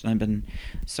activist.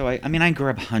 I grew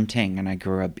up hunting and I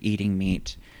grew up eating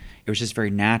meat. It was just very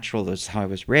natural. That's how I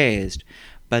was raised.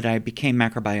 But I became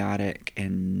macrobiotic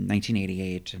in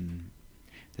 1988, and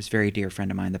this very dear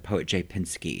friend of mine, the poet Jay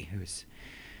Pinsky, who's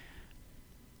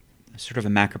sort of a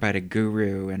macrobiotic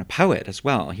guru and a poet as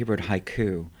well. He wrote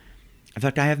haiku. In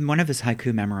fact, I have one of his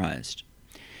haiku memorized.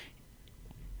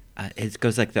 It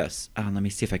goes like this. Let me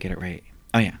see if I get it right.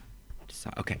 Oh, yeah.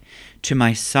 Okay. To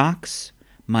my socks,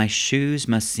 my shoes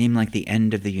must seem like the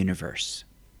end of the universe.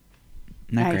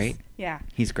 Isn't that great? Yeah.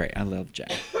 He's great. I love Jay.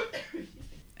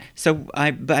 So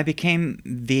I became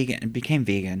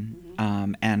vegan,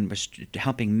 and was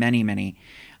helping many.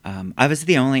 I was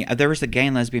the only. There was a gay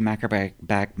and lesbian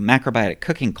macrobiotic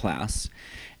cooking class,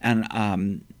 and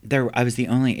I was the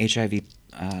only HIV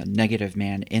negative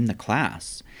man in the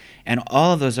class, and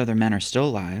all of those other men are still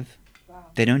alive. Wow.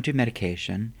 They don't do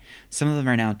medication. Some of them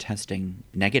are now testing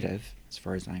negative, as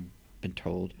far as I've been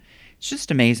told. It's just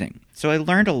amazing. So I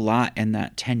learned a lot in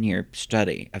that 10-year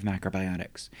study of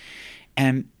macrobiotics,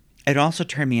 and it also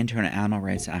turned me into an animal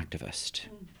rights activist.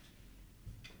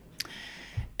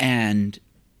 And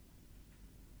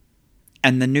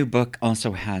the new book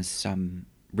also has some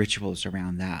rituals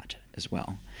around that as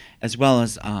well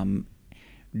as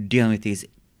dealing with these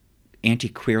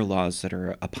anti-queer laws that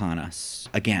are upon us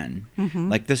again. Mm-hmm.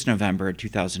 Like this November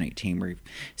 2018, we're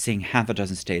seeing half a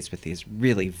dozen states with these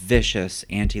really vicious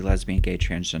anti-lesbian, gay,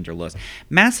 transgender laws.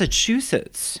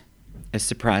 Massachusetts is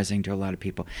surprising to a lot of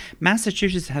people.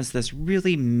 Massachusetts has this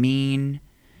really mean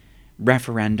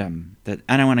referendum that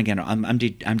I don't want to get. I'm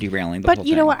derailing the whole thing. But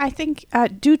you know what? I think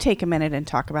do take a minute and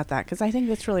talk about that, because I think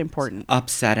that's really important.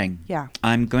 Upsetting. Yeah.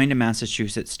 I'm going to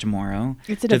Massachusetts tomorrow.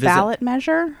 Is it a ballot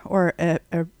measure or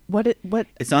what?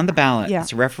 It's on the ballot. Yeah.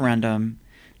 It's a referendum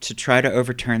to try to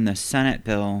overturn the Senate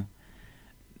bill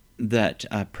that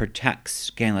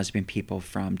protects gay and lesbian people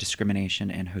from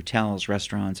discrimination in hotels,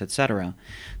 restaurants, etc.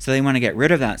 So they want to get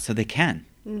rid of that so they can.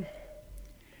 Mm.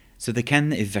 So they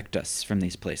can evict us from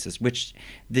these places, which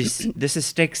this is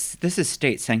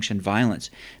state-sanctioned violence.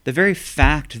 The very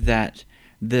fact that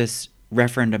this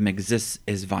referendum exists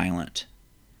is violent,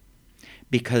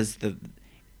 because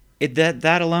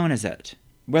that alone is it.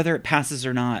 Whether it passes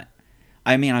or not,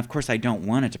 I mean, of course, I don't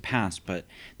want it to pass, but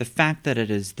the fact that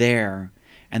it is there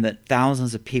and that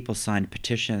thousands of people signed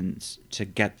petitions to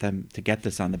get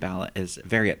this on the ballot is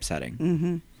very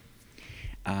upsetting.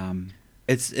 Mm-hmm.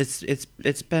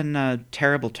 It's been a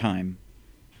terrible time.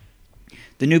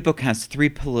 The new book has 3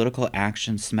 political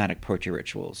action somatic poetry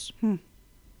rituals.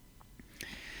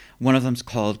 One of them's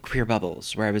called Queer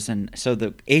Bubbles, where I was in. So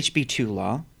the HB2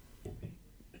 law,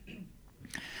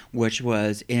 which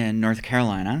was in North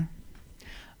Carolina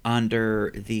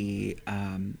under the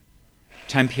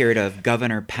time period of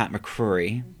Governor Pat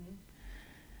McCrory.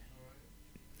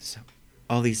 So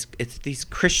it's these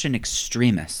Christian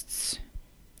extremists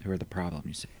who are the problem,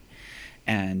 you see.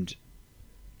 And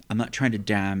I'm not trying to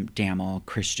damn all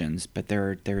Christians, but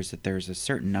there's a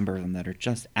certain number of them that are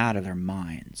just out of their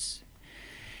minds,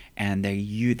 and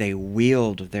they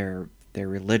wield their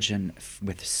religion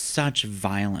with such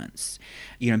violence.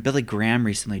 You know, Billy Graham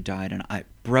recently died, and it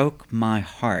broke my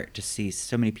heart to see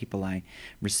so many people I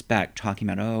respect talking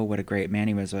about, oh, what a great man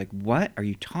he was. Like, what are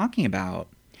you talking about?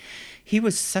 He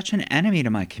was such an enemy to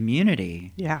my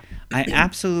community. Yeah. I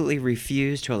absolutely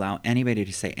refused to allow anybody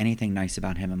to say anything nice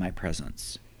about him in my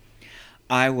presence.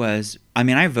 I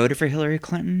voted for Hillary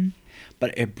Clinton,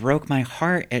 but it broke my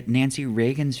heart at Nancy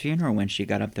Reagan's funeral when she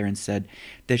got up there and said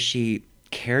that she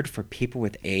cared for people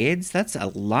with AIDS. That's a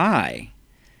lie.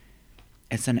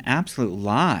 It's an absolute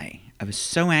lie. I was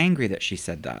so angry that she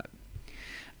said that.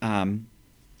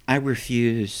 I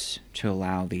refuse to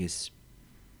allow these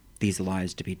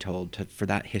lies to be told, for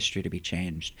that history to be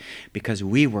changed, because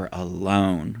we were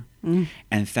alone.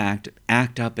 In fact,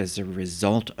 ACT UP is a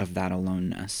result of that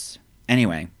aloneness.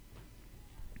 Anyway,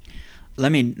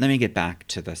 let me get back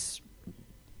to this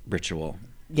ritual.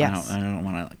 Yes. I don't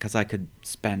want to, because I could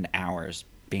spend hours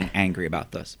being angry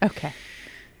about this. Okay.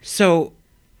 So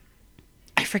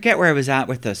I forget where I was at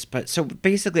with this, but so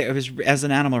basically, it was, as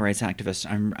an animal rights activist,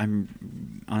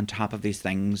 I'm on top of these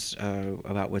things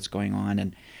about what's going on,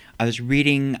 and I was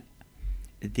reading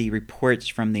the reports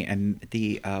from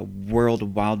the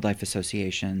World Wildlife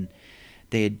Association.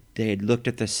 They had looked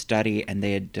at this study, and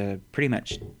they had pretty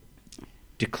much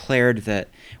declared that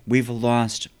we've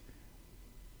lost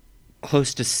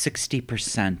close to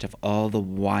 60% of all the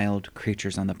wild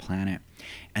creatures on the planet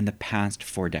in the past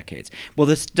 4 decades. Well,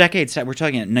 this decade, we're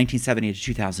talking at 1970 to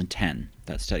 2010,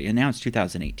 that study, and now it's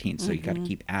 2018, so you got to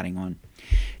keep adding on.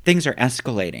 Things are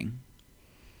escalating.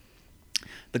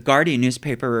 The Guardian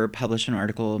newspaper published an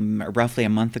article roughly a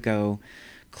month ago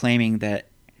claiming that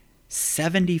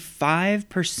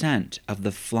 75% of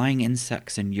the flying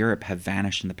insects in Europe have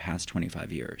vanished in the past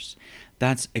 25 years.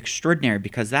 That's extraordinary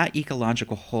because that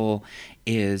ecological hole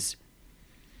is,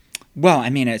 well, I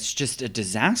mean, it's just a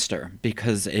disaster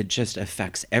because it just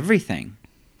affects everything.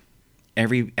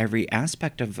 Every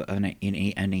aspect of an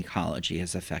ecology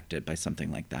is affected by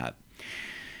something like that.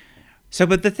 So,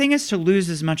 but the thing is, to lose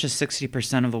as much as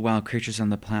 60% of the wild creatures on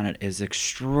the planet is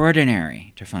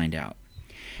extraordinary to find out.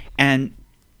 And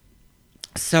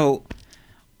so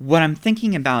what I'm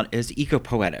thinking about is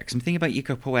ecopoetics. I'm thinking about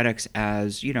ecopoetics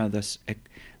as, this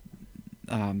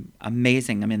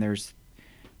amazing, I mean, there's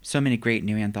so many great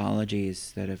new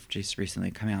anthologies that have just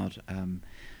recently come out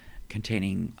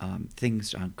containing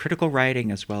things on critical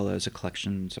writing as well as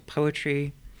collections of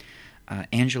poetry.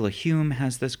 Angela Hume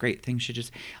has this great thing.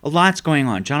 A lot's going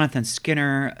on. Jonathan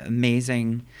Skinner,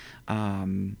 amazing.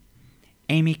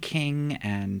 Amy King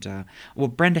and,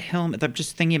 Brenda Hill. I'm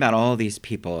just thinking about all these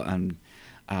people.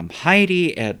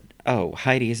 Heidi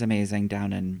Heidi is amazing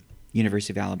down in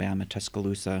University of Alabama,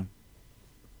 Tuscaloosa.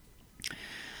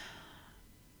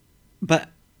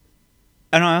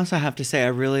 And I also have to say, I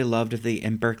really loved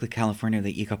in Berkeley, California,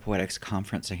 the Ecopoetics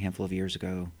Conference a handful of years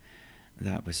ago.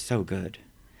 That was so good.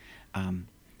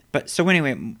 But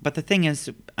the thing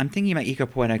is, I'm thinking about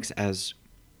ecopoetics as,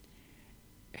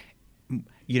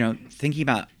 thinking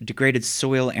about degraded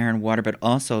soil, air, and water, but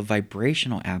also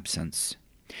vibrational absence.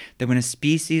 That when a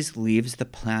species leaves the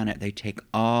planet, they take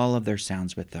all of their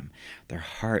sounds with them. Their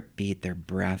heartbeat, their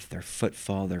breath, their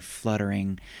footfall, their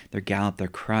fluttering, their gallop, their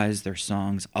cries, their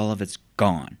songs, all of it's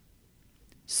gone.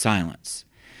 Silence.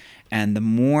 And the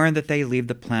more that they leave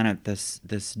the planet, this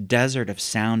desert of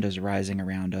sound is rising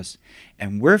around us.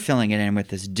 And we're filling it in with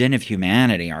this din of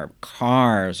humanity, our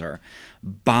cars, our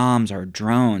bombs, our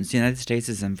drones. The United States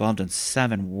is involved in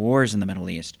 7 wars in the Middle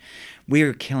East. We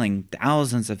are killing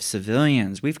thousands of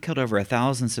civilians. We've killed over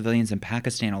 1,000 civilians in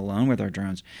Pakistan alone with our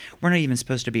drones. We're not even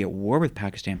supposed to be at war with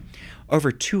Pakistan.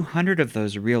 Over 200 of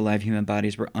those real live human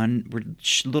bodies were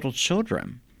little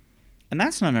children. And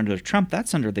that's not under Trump,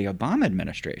 that's under the Obama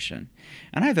administration.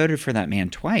 And I voted for that man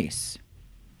twice.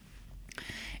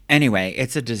 Anyway,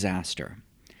 it's a disaster.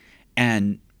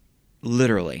 And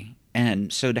literally.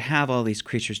 And so to have all these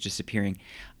creatures disappearing,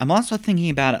 I'm also thinking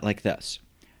about it like this.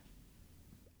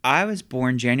 I was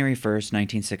born January 1st,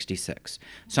 1966.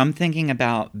 So I'm thinking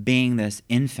about being this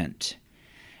infant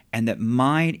and that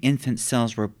my infant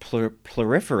cells were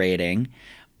proliferating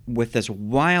with this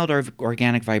wild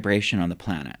organic vibration on the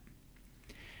planet,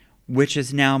 which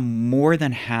is now more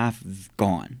than half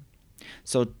gone.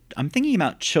 So I'm thinking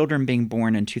about children being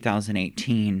born in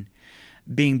 2018,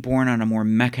 being born on a more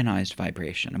mechanized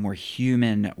vibration, a more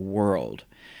human world,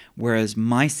 whereas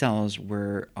my cells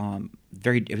were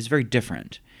it was very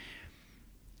different.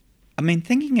 I mean,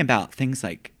 thinking about things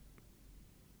like,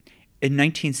 in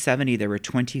 1970, there were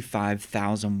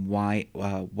 25,000 white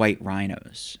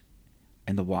rhinos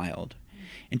in the wild.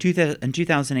 In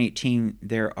 2018,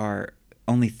 there are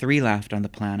only 3 left on the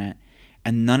planet,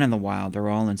 and none in the wild. They're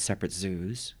all in separate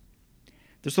zoos.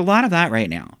 There's a lot of that right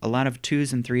now. A lot of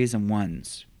 2s and 3s and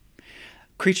 1s.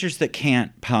 Creatures that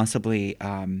can't possibly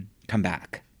come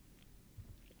back.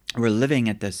 We're living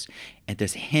at this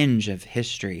hinge of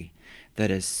history that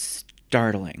is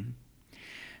startling.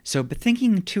 So, but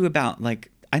thinking too about,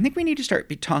 I think we need to start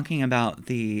talking about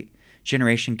the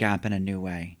generation gap in a new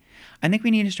way. I think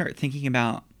we need to start thinking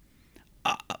about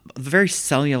the very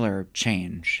cellular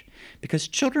change, because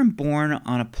children born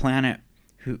on a planet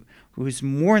whose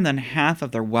more than half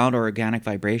of their wild organic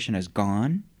vibration is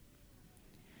gone,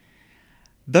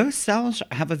 those cells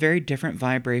have a very different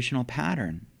vibrational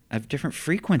pattern, of different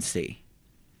frequency.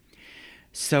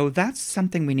 So that's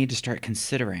something we need to start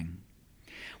considering.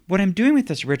 What I'm doing with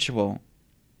this ritual,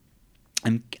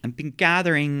 I've been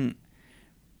gathering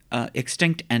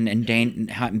extinct and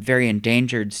very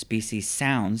endangered species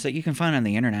sounds that you can find on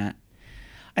the internet.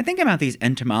 I think about these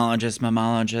entomologists,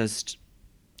 mammalogists,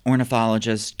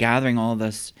 ornithologists gathering all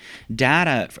this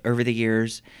data over the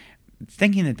years,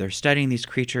 thinking that they're studying these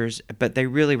creatures, but they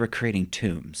really were creating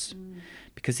tombs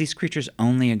because these creatures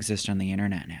only exist on the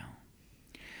internet now.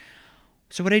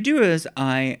 So what I do is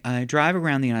I drive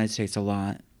around the United States a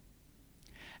lot,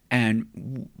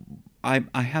 and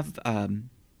I have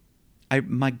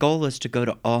my goal is to go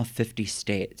to all 50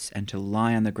 states and to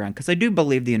lie on the ground, because I do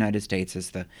believe the United States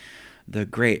is the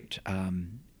great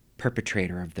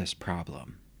perpetrator of this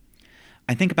problem.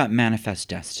 I think about manifest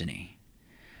destiny.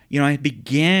 I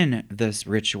begin this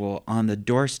ritual on the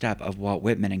doorstep of Walt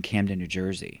Whitman in Camden, New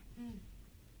Jersey.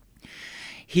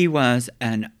 He was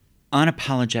an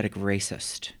unapologetic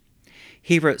racist.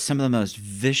 He wrote some of the most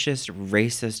vicious,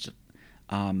 racist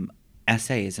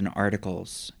essays and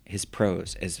articles, his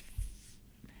prose is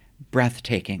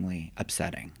breathtakingly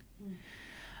upsetting.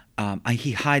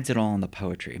 He hides it all in the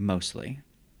poetry, mostly,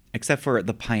 except for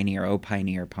the Pioneer, O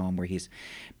Pioneer poem, where he's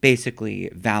basically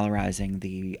valorizing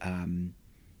the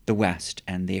West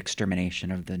and the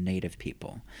extermination of the native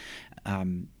people.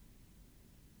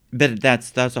 But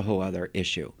that's a whole other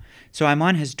issue. So I'm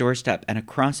on his doorstep, and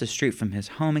across the street from his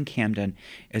home in Camden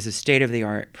is a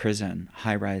state-of-the-art prison,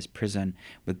 high-rise prison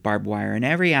with barbed wire. And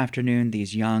every afternoon,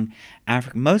 these young,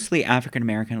 mostly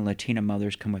African-American and Latina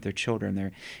mothers come with their children.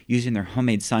 They're using their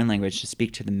homemade sign language to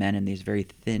speak to the men in these very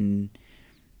thin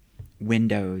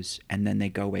windows, and then they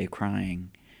go away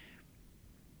crying.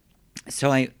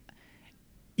 So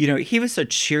he was a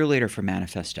cheerleader for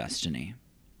Manifest Destiny.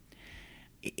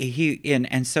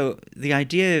 And so the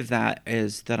idea of that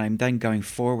is that I'm then going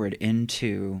forward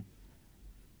I'm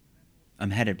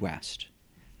headed west.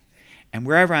 And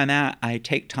wherever I'm at, I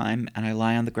take time and I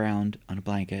lie on the ground on a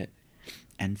blanket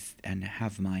and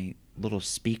have my little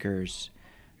speakers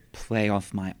play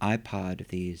off my iPod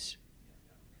these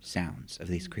sounds of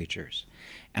these creatures.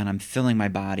 And I'm filling my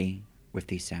body with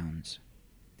these sounds.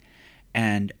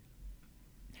 And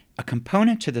a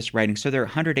component to this writing, so there are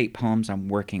 108 poems I'm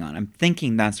working on. I'm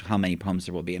thinking that's how many poems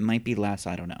there will be. It might be less,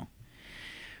 I don't know.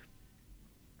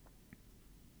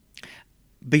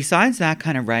 Besides that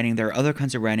kind of writing, there are other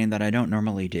kinds of writing that I don't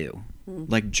normally do,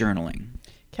 like journaling.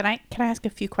 Can I ask a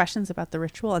few questions about the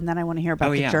ritual, and then I want to hear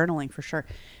about journaling for sure.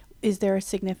 Is there a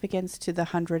significance to the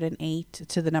 108,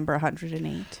 to the number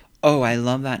 108? Oh, I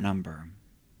love that number.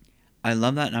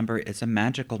 It's a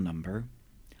magical number.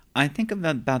 I think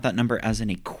about that number as an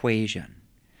equation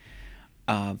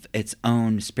of its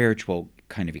own spiritual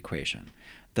kind of equation.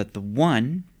 That the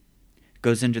 1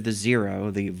 goes into the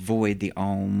 0, the void, the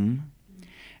Om.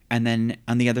 And then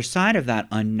on the other side of that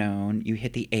unknown, you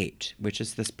hit the 8, which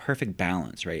is this perfect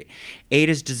balance, right? 8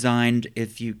 is designed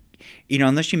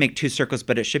unless you make 2 circles,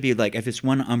 but it should be like if it's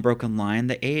one unbroken line,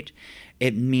 the 8,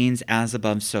 it means as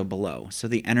above, so below. So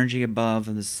the energy above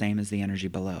is the same as the energy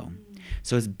below.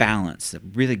 So it's balance, a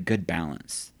really good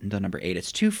balance. The number 8,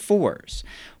 it's 2 4s.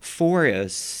 4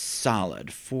 is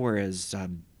solid. 4 is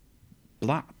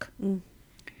block.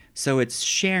 So it's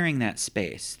sharing that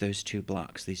space, those 2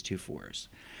 blocks, these 2 4s.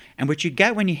 And what you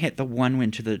get when you hit the 1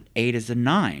 into the 8 is a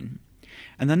 9.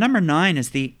 And the number 9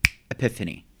 is the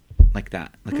epiphany, like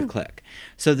that, like a click.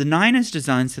 So the 9 is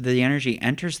designed so that the energy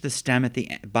enters the stem at the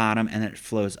bottom and it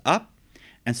flows up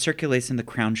and circulates in the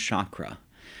crown chakra.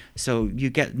 So you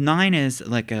get 9 is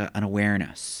like an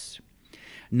awareness.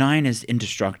 9 is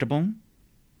indestructible.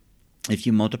 If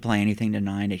you multiply anything to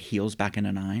 9, it heals back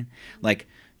into 9. Like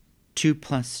 2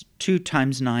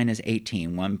 times 9 is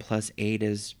 18. 1 plus 8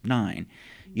 is 9.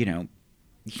 You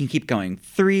can keep going.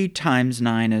 3 times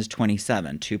 9 is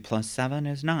 27. 2 plus 7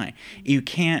 is 9. You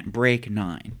can't break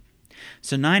 9.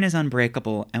 So 9 is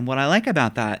unbreakable. And what I like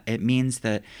about that, it means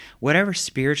that whatever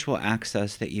spiritual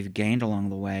access that you've gained along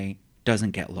the way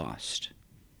doesn't get lost.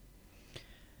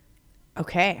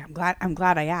 Okay, I'm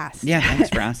glad I asked. Yeah, thanks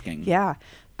for asking. Yeah.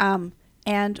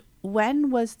 And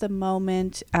when was the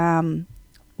moment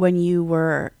when you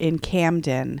were in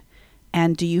Camden,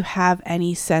 and do you have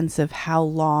any sense of how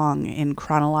long in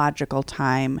chronological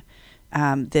time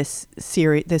this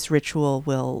ritual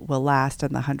will last in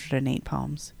the 108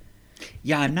 poems?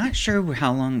 Yeah, I'm not sure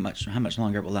how much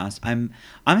longer it will last. I'm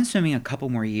assuming a couple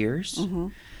more years.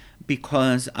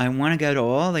 Because I want to go to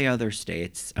all the other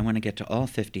states. I want to get to all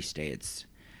 50 states.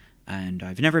 And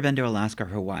I've never been to Alaska or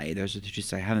Hawaii. Those are the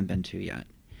 2 I haven't been to yet.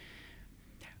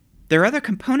 There are other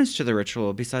components to the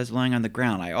ritual besides lying on the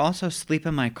ground. I also sleep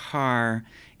in my car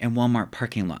in Walmart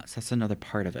parking lots. That's another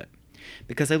part of it.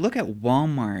 Because I look at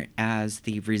Walmart as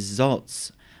the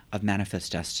results of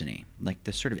Manifest Destiny, like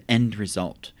the sort of end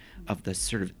result of this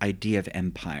sort of idea of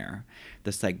empire,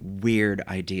 this like weird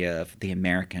idea of the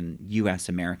U.S.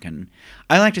 American.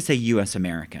 I like to say U.S.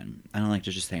 American. I don't like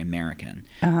to just say American.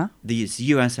 This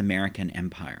U.S. American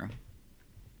empire,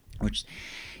 which,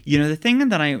 the thing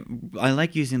that I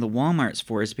like using the Walmarts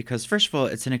for is because, first of all,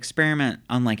 it's an experiment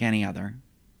unlike any other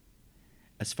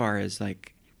as far as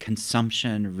like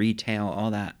consumption, retail,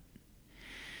 all that.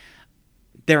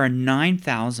 There are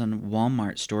 9,000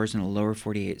 Walmart stores in the lower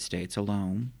 48 states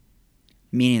alone,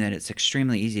 meaning that it's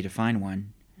extremely easy to find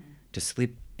one, to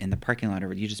sleep in the parking lot,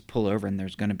 or you just pull over and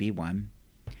there's going to be one.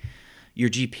 Your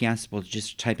GPS will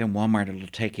just type in Walmart, it'll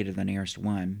take you to the nearest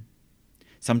one.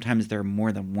 Sometimes there are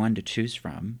more than one to choose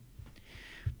from.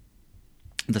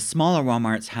 The smaller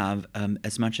Walmarts have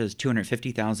as much as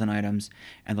 250,000 items,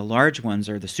 and the large ones,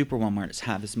 or the super Walmarts,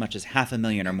 have as much as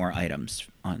 500,000 or more items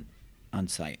on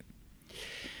site.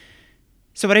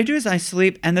 So what I do is I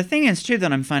sleep. And the thing is, too,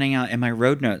 that I'm finding out, and my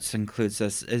road notes includes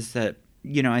this, is that,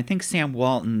 I think Sam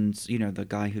Walton's, the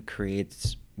guy who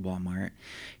creates Walmart,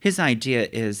 his idea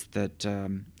is that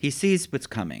he sees what's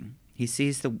coming. He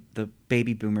sees the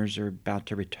baby boomers are about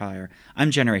to retire. I'm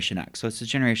Generation X, so it's a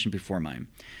generation before mine.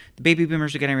 The baby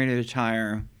boomers are getting ready to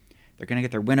retire. They're going to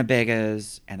get their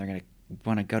Winnebagas, and they're going to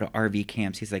want to go to RV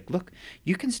camps. He's like, look,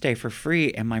 you can stay for free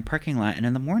in my parking lot, and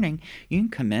in the morning, you can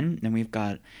come in, and we've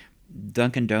got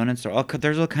Dunkin' Donuts.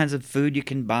 There's all kinds of food you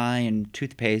can buy, and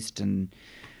toothpaste, and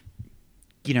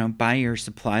buy your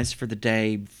supplies for the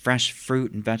day, fresh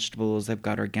fruit and vegetables. They've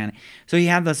got organic. So he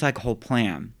had this whole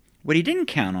plan. What he didn't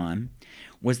count on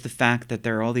was the fact that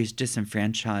there are all these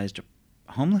disenfranchised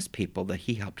homeless people that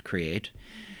he helped create.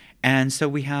 And so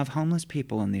we have homeless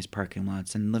people in these parking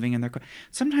lots and living in their cars.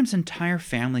 Sometimes entire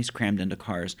families crammed into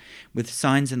cars with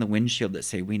signs in the windshield that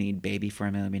say, we need baby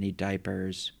formula, we need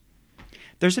diapers.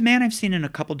 There's a man I've seen in a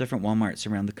couple different Walmarts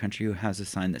around the country who has a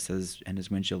sign that says in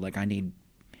his windshield, I need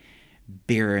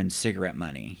beer and cigarette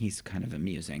money. He's kind of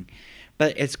amusing.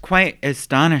 But it's quite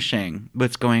astonishing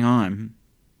what's going on.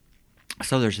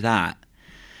 So there's that.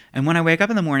 And when I wake up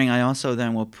in the morning, I also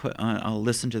then will I'll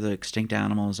listen to the extinct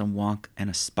animals and walk in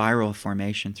a spiral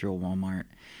formation through a Walmart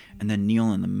and then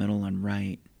kneel in the middle and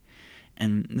write.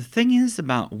 And the thing is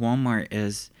about Walmart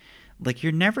is,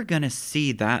 you're never going to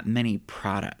see that many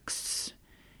products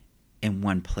in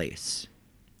one place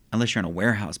unless you're in a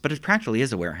warehouse. But it practically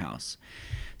is a warehouse.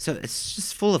 So it's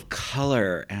just full of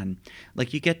color, and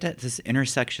you get this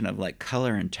intersection of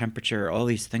color and temperature. All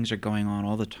these things are going on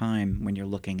all the time when you're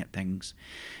looking at things,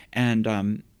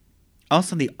 and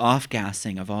also the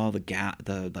off-gassing of all the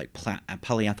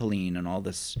polyethylene and all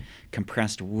this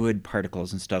compressed wood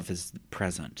particles and stuff is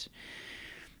present.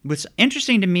 What's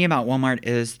interesting to me about Walmart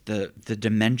is the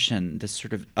dimension, this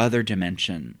sort of other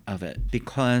dimension of it,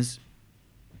 because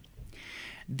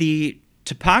the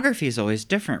topography is always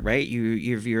different, right?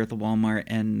 If you're at the Walmart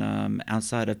in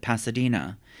outside of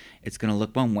Pasadena, it's going to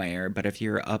look one way. But if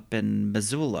you're up in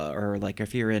Missoula, or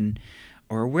if you're in,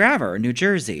 or wherever, New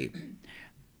Jersey,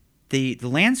 the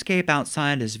landscape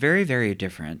outside is very, very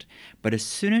different. But as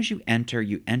soon as you enter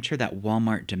that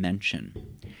Walmart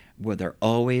dimension, where they're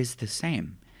always the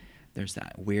same. There's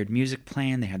that weird music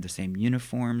playing. They have the same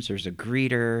uniforms. There's a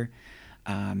greeter.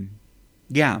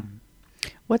 Yeah.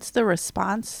 What's the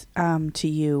response to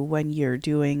you when you're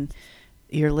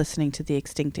listening to the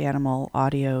extinct animal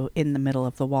audio in the middle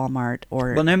of the Walmart?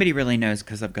 Well, nobody really knows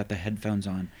because I've got the headphones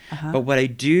on. Uh-huh. But what I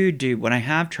do, what I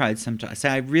have tried sometimes, say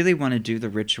I really want to do the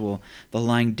ritual, the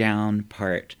lying down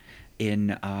part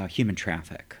in human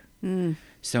traffic. Mm.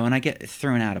 So when I get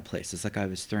thrown out of places, I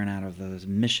was thrown out of the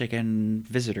Michigan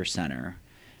Visitor Center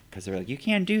because they're like, you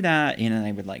can't do that.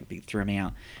 They would throw me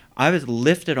out. I was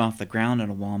lifted off the ground at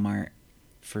a Walmart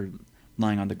for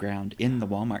lying on the ground in the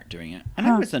Walmart doing it. And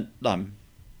I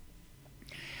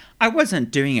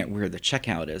wasn't doing it where the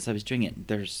checkout is. I was doing it,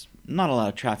 there's not a lot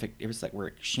of traffic. It was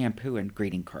where shampoo and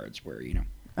greeting cards were,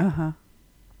 Uh-huh.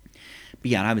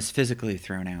 But yeah, I was physically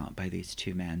thrown out by these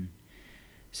two men.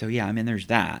 So yeah, there's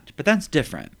that. But that's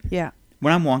different. Yeah.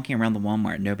 When I'm walking around the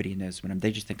Walmart, nobody knows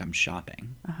they just think I'm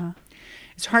shopping. Uh-huh.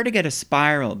 It's hard to get a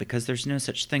spiral because there's no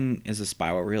such thing as a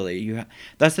spiral, really.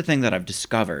 That's the thing that I've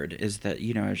discovered is that,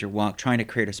 as you're trying to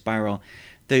create a spiral,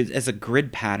 there's a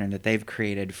grid pattern that they've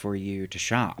created for you to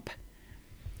shop.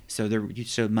 So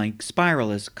my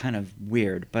spiral is kind of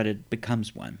weird, but it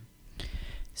becomes one.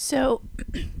 So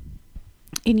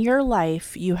in your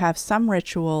life, you have some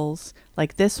rituals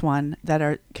like this one that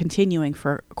are continuing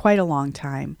for quite a long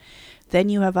time. Then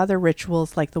you have other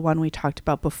rituals like the one we talked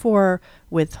about before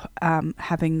with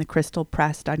having the crystal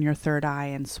pressed on your third eye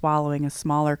and swallowing a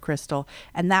smaller crystal.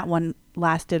 And that one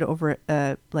lasted over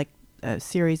a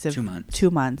series of 2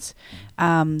 months.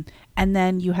 And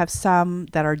then you have some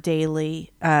that are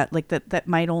daily, that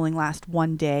might only last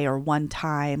one day or one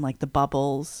time, like the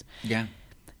bubbles. Yeah.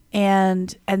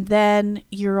 And then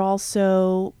you're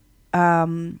also...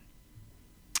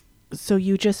 So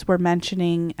you just were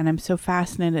mentioning, and I'm so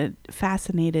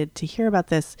fascinated to hear about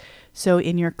this. So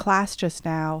in your class just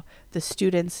now, the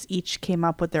students each came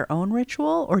up with their own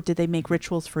ritual, or did they make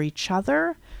rituals for each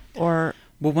other? Or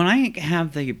well, when I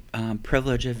have the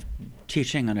privilege of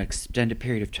teaching an extended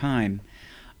period of time,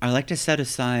 I like to set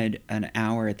aside an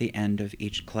hour at the end of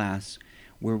each class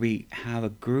where we have a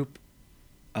group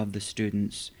of the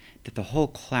students that the whole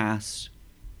class,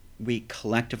 we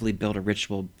collectively build a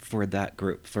ritual for that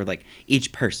group, for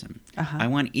each person. Uh-huh. I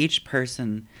want each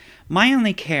person, my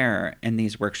only care in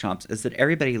these workshops is that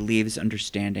everybody leaves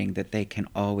understanding that they can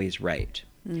always write.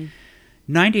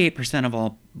 98% of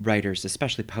all writers,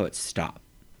 especially poets, stop.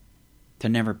 to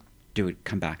never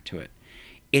come back to it.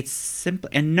 It's simple,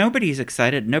 and nobody's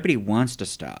excited. Nobody wants to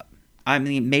stop. I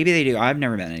mean, maybe they do. I've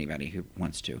never met anybody who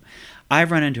wants to.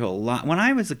 I've run into a lot. When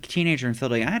I was a teenager in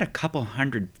Philadelphia, I had a couple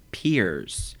hundred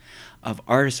peers of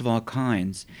artists of all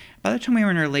kinds. By the time we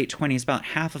were in our late 20s, about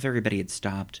half of everybody had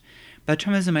stopped. By the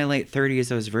time I was in my late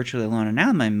 30s, I was virtually alone. And now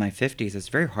I'm in my 50s. It's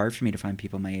very hard for me to find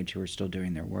people my age who are still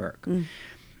doing their work.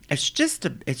 It's just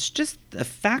the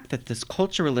fact that this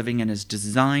culture we're living in is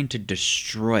designed to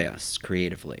destroy us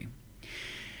creatively.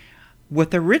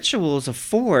 What the rituals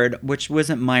afford, which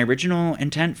wasn't my original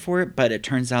intent for it, but it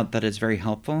turns out that it's very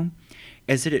helpful,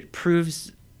 is that it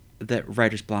proves that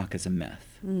writer's block is a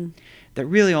myth. That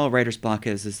really all writer's block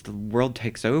is the world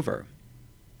takes over.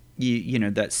 You know,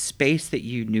 that space that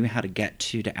you knew how to get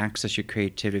to access your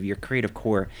creativity, your creative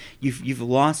core, you've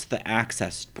lost the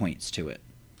access points to it.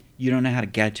 You don't know how to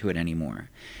get to it anymore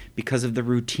because of the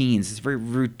routines. It's very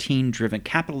routine-driven.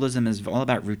 Capitalism is all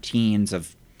about routines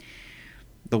of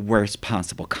the worst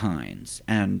possible kinds.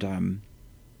 And,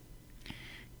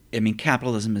 I mean,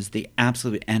 capitalism is the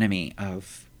absolute enemy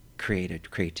of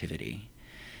creativity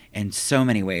in so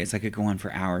many ways. I could go on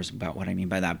for hours about what I mean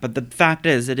by that. But the fact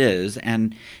is, it is.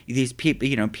 And these people,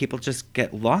 you know, people just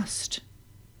get lost.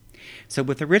 So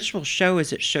what the ritual show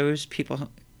is, it shows people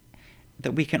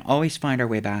that we can always find our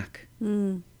way back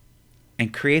and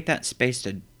create that space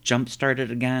to jumpstart it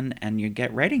again, and you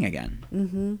get writing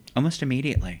again almost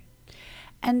immediately.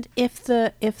 And if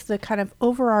the kind of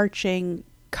overarching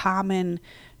common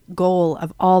goal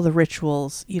of all the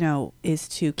rituals, you know, is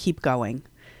to keep going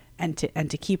and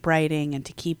to keep writing and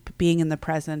to keep being in the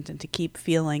present and to keep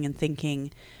feeling and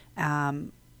thinking,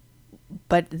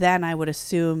 but then I would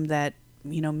assume that,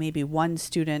 you know, maybe one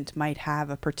student might have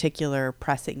a particular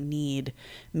pressing need,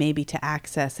 maybe to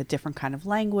access a different kind of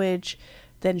language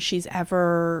than she's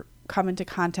ever come into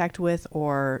contact with,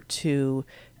 or to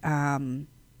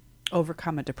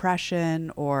overcome a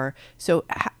depression, or so.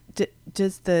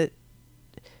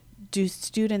 Do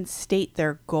students state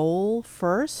their goal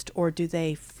first, or do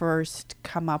they first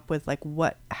come up with like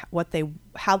where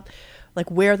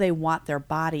they want their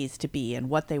bodies to be and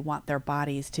what they want their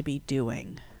bodies to be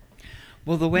doing?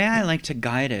 Well, the way I like to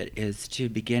guide it is to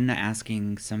begin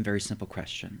asking some very simple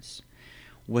questions.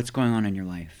 What's going on in your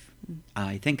life?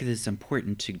 I think it is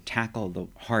important to tackle the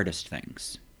hardest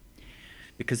things.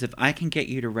 Because if I can get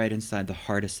you to write inside the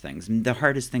hardest things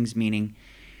meaning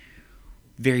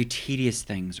very tedious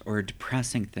things or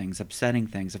depressing things, upsetting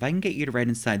things, if I can get you to write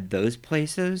inside those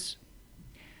places,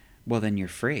 well, then you're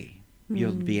free.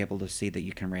 You'll be able to see that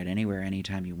you can write anywhere,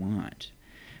 anytime you want.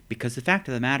 Because the fact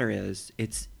of the matter is,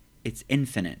 it's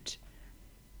infinite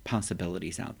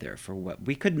possibilities out there for what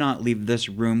we could not leave this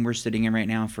room we're sitting in right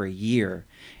now for a year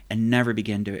and never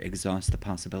begin to exhaust the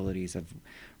possibilities of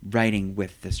writing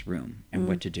with this room and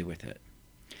what to do with it.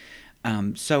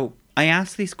 So I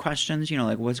ask these questions, you know,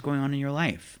 like, what's going on in your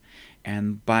life?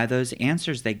 And by those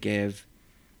answers they give,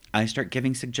 I start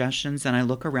giving suggestions, and I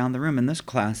look around the room. And this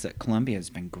class at Columbia has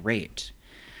been great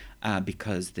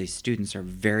because the students are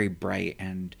very bright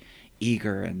and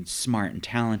eager and smart and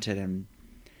talented, and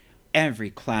every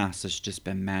class has just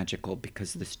been magical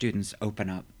because the students open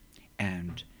up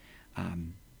and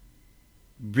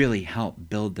really help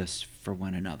build this for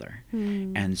one another.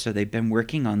 And so they've been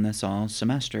working on this all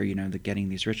semester, you know, getting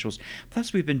these rituals.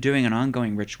 Plus we've been doing an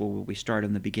ongoing ritual where we start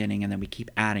in the beginning and then we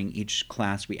keep adding, each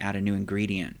class we add a new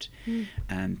ingredient.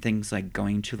 And things like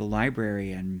going to the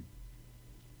library and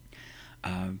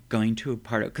going to a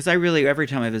part of, because I really, every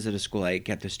time I visit a school, I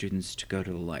get the students to go to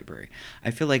the library.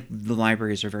 I feel like the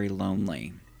libraries are very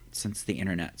lonely since the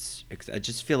internet's. I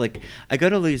just feel like I go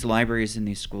to these libraries in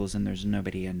these schools and there's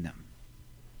nobody in them.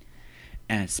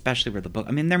 And especially where the book,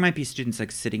 I mean, there might be students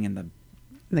like sitting in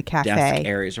the cafe desk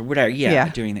areas or whatever,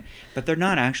 doing that, but they're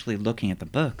not actually looking at the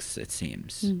books, it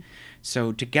seems.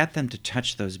 So to get them to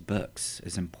touch those books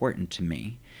is important to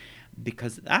me,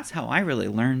 because that's how I really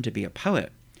learned to be a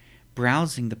poet.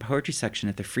 Browsing the poetry section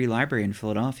at the Free Library in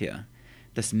Philadelphia,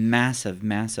 this massive,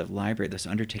 massive library, this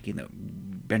undertaking that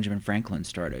Benjamin Franklin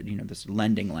started, you know, this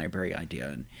lending library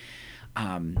idea.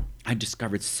 And I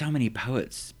discovered so many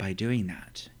poets by doing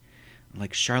that.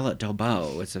 Like Charlotte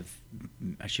Delbo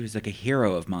she was like a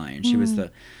hero of mine. She was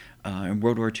in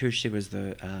World War II, she was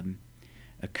a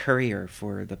courier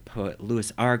for the poet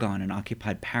Louis Aragon in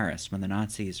occupied Paris when the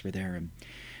Nazis were there.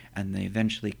 And they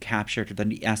eventually captured her.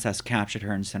 The SS captured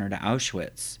her and sent her to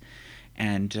Auschwitz.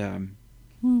 And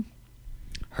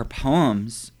her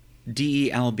poems,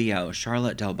 Delbo,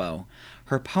 Charlotte Delbo,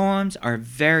 her poems are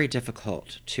very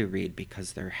difficult to read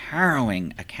because they're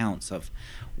harrowing accounts of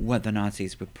what the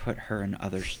Nazis would put her and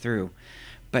others through.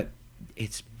 But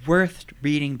it's worth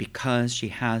reading because she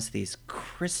has these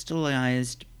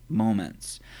crystallized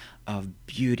moments of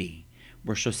beauty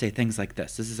where she'll say things like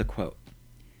this. This is a quote.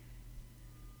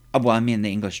 Well, I mean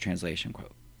the English translation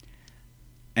quote.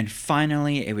 "And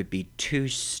finally, it would be too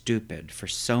stupid for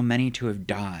so many to have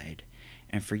died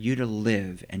and for you to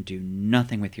live and do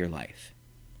nothing with your life."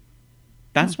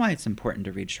 That's why it's important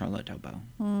to read Charlotte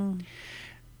Delbo.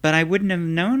 But I wouldn't have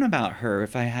known about her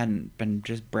if I hadn't been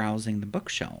just browsing the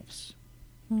bookshelves.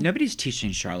 Nobody's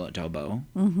teaching Charlotte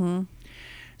Delbo.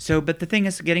 So, but the thing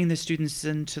is, getting the students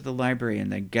into the library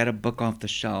and they get a book off the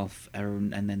shelf,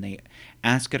 and then they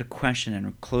ask it a question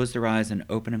and close their eyes and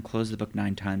open and close the book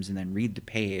 9 times and then read the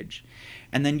page,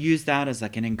 and then use that as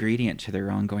like an ingredient to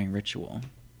their ongoing ritual.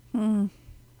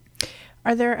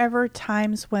 Are there ever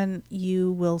times when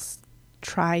you will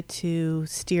try to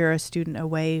steer a student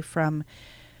away from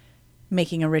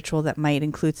making a ritual that might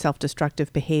include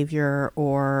self-destructive behavior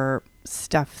or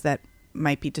stuff that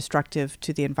might be destructive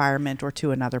to the environment or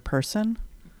to another person?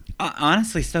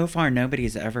 Honestly, so far,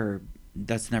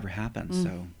 that's never happened.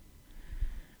 So,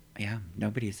 yeah,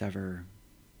 nobody's ever,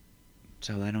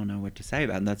 so I don't know what to say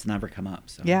about it. That's never come up.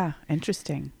 So. Yeah,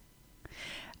 interesting.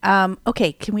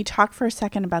 Okay, can we talk for a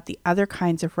second about the other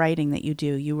kinds of writing that you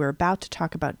do? You were about to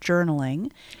talk about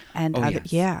journaling and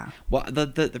yes. Yeah. Well,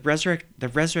 the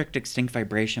Resurrect Extinct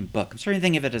Vibration book. I'm starting to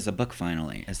think of it as a book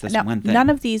finally. Is this one thing?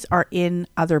 None of these are in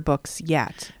other books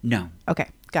yet. No. Okay,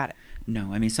 got it.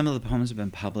 No, I mean some of the poems have been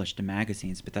published in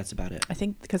magazines, but that's about it. I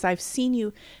think because I've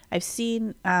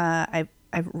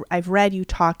read you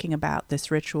talking about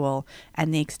this ritual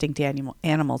and the extinct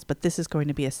animals, but this is going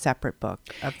to be a separate book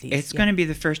of these. It's going to be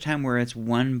the first time where it's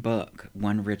one book,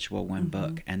 one ritual, one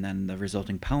book, and then the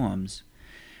resulting poems.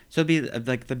 So it'll be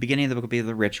like the beginning of the book will be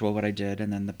the ritual, what I did,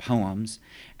 and then the poems,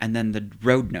 and then the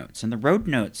road notes. And the road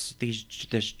notes, this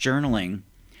journaling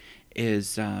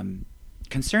is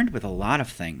concerned with a lot of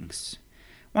things.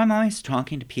 Well, I'm always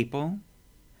talking to people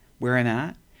where I'm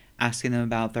at, asking them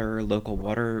about their local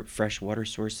fresh water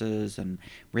sources and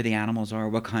where the animals are,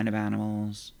 what kind of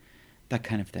animals, that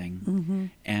kind of thing.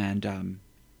 And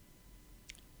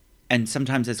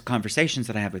sometimes it's conversations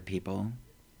that I have with people.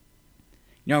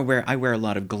 You know, where I wear a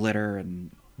lot of glitter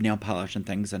and nail polish and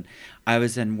things. And I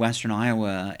was in Western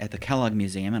Iowa at the Kellogg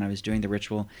Museum, and I was doing the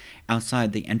ritual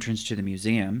outside the entrance to the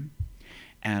museum.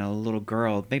 And a little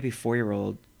girl, maybe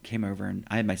 4-year-old, came over, and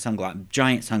I had my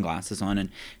giant sunglasses on, and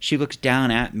she looks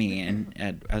down at me,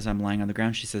 and as I'm lying on the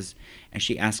ground,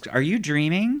 she asks, "Are you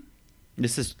dreaming?"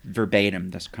 This is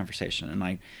verbatim, this conversation. And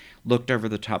I looked over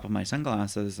the top of my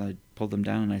sunglasses, I pulled them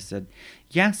down, and I said,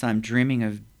 "Yes, I'm dreaming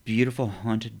of beautiful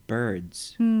haunted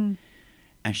birds." And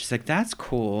she's like, "That's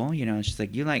cool." You know, and she's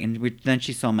like, then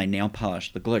she saw my nail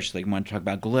polish, the glitter. She's like, "You want to talk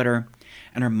about glitter?"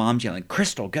 And her mom's yelling,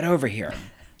 "Crystal, get over here."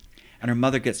 And her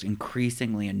mother gets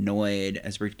increasingly annoyed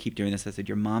as we keep doing this. I said,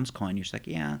 "Your mom's calling you." She's like,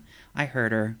 "Yeah, I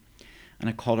heard her." And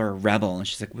I called her a rebel. And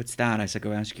she's like, "What's that?" I said,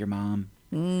 "Go ask your mom."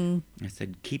 I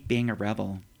said, "Keep being a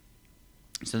rebel."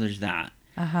 So there's that.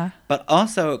 But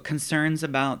also concerns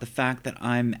about the fact that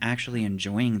I'm actually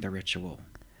enjoying the ritual.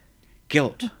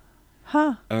 Guilt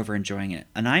over enjoying it.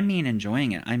 And I mean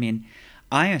enjoying it. I mean,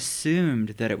 I assumed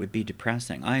that it would be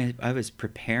depressing. I was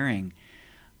preparing.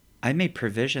 I made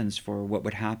provisions for what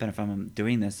would happen if I'm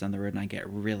doing this on the road and I get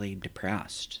really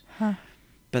depressed.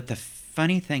 But the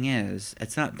funny thing is,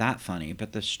 it's not that funny,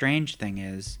 but the strange thing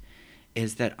is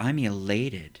that I'm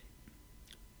elated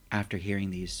after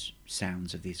hearing these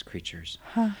sounds of these creatures.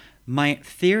 My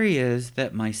theory is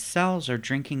that my cells are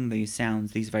drinking these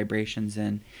sounds, these vibrations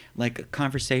in, like a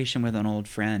conversation with an old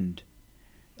friend.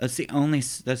 That's the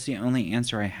only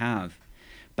answer I have.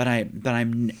 But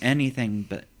I'm anything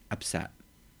but upset.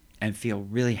 And feel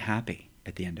really happy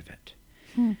at the end of it.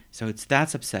 So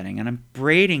that's upsetting. And I'm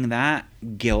braiding that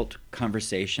guilt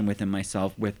conversation within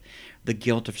myself with the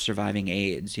guilt of surviving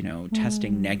AIDS,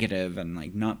 testing negative and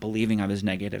like not believing I was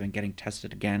negative and getting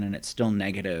tested again and it's still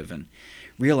negative, and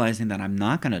realizing that I'm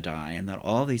not going to die and that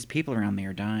all these people around me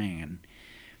are dying. And,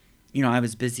 I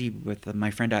was busy with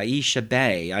my friend Aisha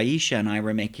Bay. Aisha and I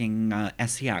were making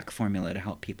Essiac formula to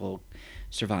help people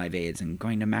survive AIDS and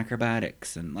going to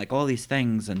macrobiotics and like all these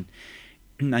things. And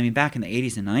I mean, back in the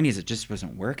 80s and 90s, it just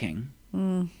wasn't working.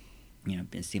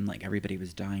 It seemed like everybody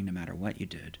was dying no matter what you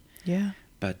did. Yeah.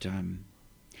 But,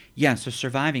 so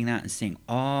surviving that and seeing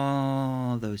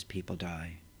all those people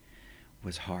die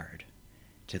was hard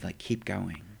to like keep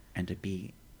going and to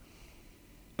be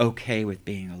okay with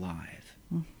being alive.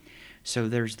 So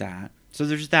there's that.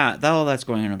 All that's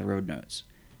going on in the road notes.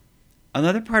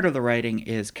 Another part of the writing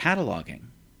is cataloging.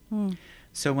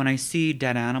 So when I see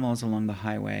dead animals along the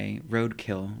highway,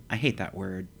 roadkill, I hate that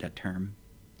word, that term.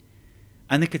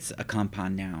 I think it's a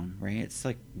compound noun, right? It's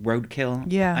like roadkill.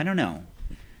 Yeah. I don't know.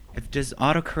 Does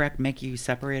autocorrect make you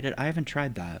separate it? I haven't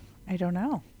tried that. I don't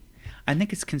know. I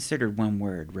think it's considered one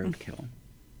word, roadkill.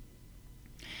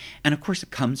 And of course,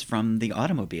 it comes from the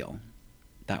automobile,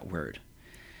 that word.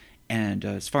 And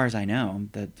as far as I know,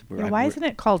 why isn't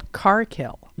it called car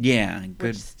kill? Yeah, good.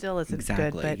 Which still isn't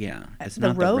exactly, good. But yeah, it's the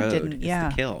not road the road. didn't. It's Yeah,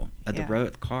 the kill. Yeah. The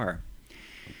road, the car.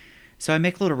 So I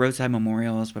make little roadside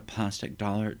memorials with plastic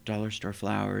dollar store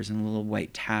flowers and little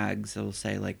white tags that'll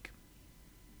say, like,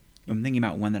 I'm thinking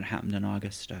about one that happened in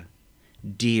Augusta.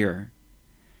 Deer,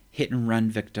 hit and run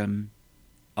victim,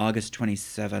 August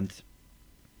 27th,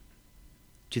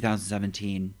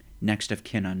 2017, next of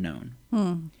kin unknown.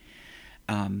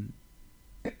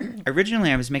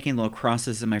 Originally, I was making little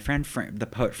crosses, and my friend, the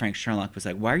poet Frank Sherlock, was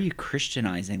like, why are you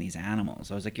Christianizing these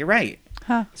animals? I was like, you're right.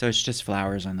 Huh. So it's just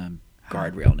flowers on the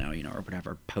guardrail now, or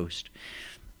whatever, post.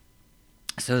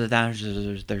 So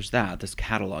there's that, this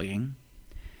cataloging.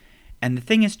 And the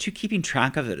thing is, too, keeping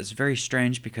track of it is very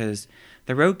strange because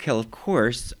the roadkill, of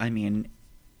course, I mean,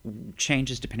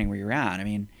 changes depending where you're at. I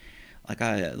mean, I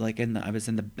was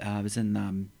in the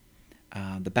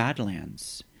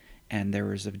Badlands, and there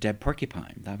was a dead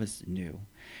porcupine. That was new.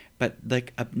 But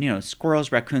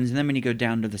squirrels, raccoons, and then when you go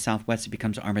down to the southwest, it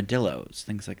becomes armadillos,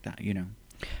 things like that.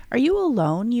 Are you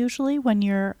alone usually when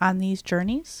you're on these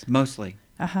journeys? Mostly.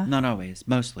 Uh-huh. Not always.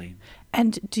 Mostly.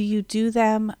 And do you do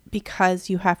them because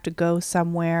you have to go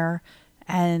somewhere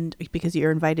and because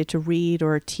you're invited to read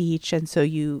or teach and so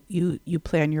you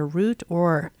plan your route,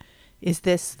 or is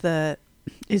the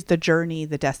journey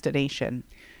the destination?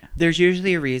 There's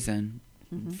usually a reation.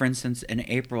 Mm-hmm. For instance, in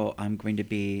April, I'm going to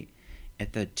be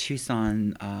at the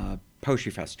Tucson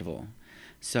Poetry Festival.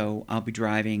 So I'll be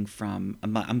driving I'm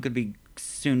going to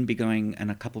soon be going in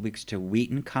a couple weeks to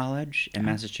Wheaton College in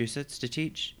Massachusetts to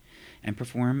teach and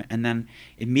perform. And then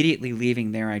immediately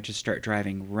leaving there, I just start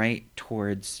driving right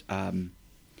towards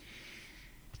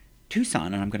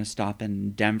Tucson. And I'm going to stop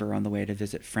in Denver on the way to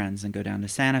visit friends and go down to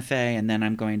Santa Fe. And then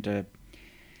I'm going to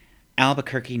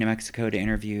Albuquerque, New Mexico to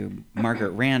interview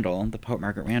Margaret Randall, the poet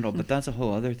Margaret Randall. But that's a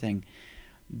whole other thing.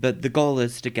 But the goal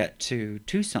is to get to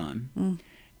Tucson.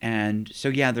 And so,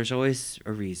 yeah, there's always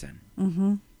a reason.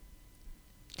 Mm-hmm.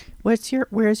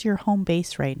 Where's your home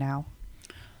base right now?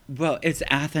 Well, it's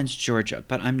Athens, Georgia,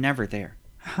 but I'm never there.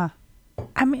 Huh.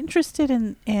 I'm interested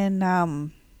in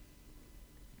I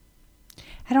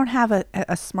don't have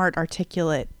a smart,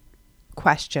 articulate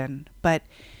question, but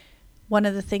one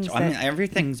of the things I mean,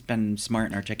 everything's been smart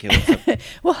and articulate. So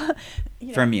well,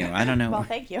 from you. I don't know. Well,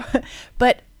 thank you.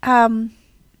 But I'm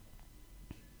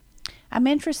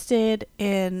interested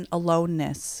in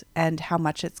aloneness and how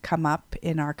much it's come up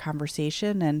in our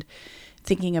conversation, and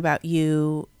thinking about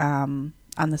you on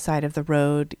the side of the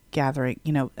road gathering,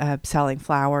 selling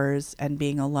flowers and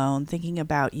being alone, thinking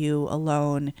about you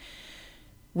alone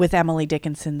with Emily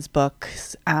Dickinson's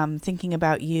books, thinking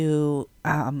about you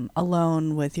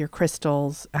alone with your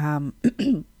crystals, but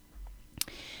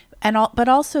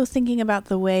also thinking about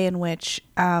the way in which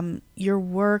your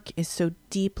work is so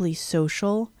deeply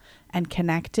social and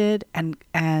connected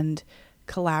and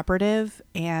collaborative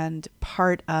and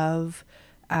part of,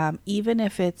 even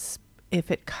if it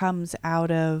comes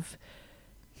out of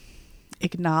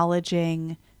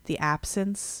acknowledging the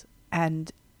absence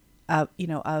and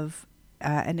of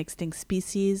an extinct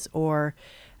species, or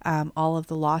all of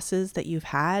the losses that you've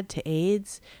had to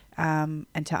AIDS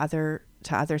and to other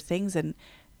things. And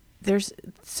I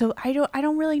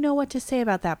don't really know what to say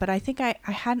about that, but I think I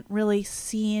hadn't really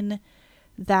seen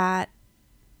that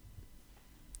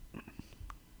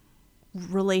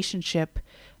relationship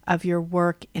of your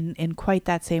work in quite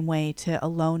that same way to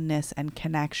aloneness and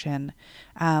connection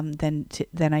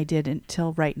than I did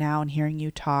until right now, and hearing you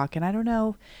talk. And I don't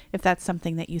know if that's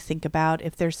something that you think about,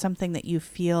 if there's something that you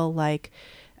feel like,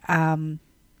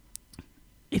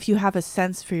 if you have a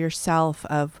sense for yourself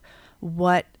of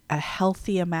what a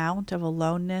healthy amount of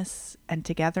aloneness and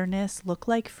togetherness look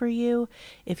like for you,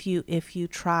 if you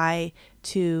try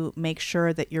to make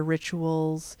sure that your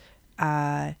rituals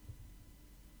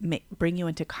bring you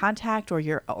into contact, or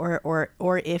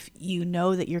if you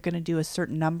know that you're going to do a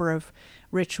certain number of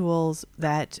rituals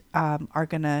that are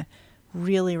going to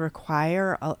really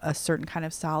require a certain kind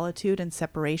of solitude and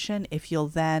separation, if you'll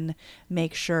then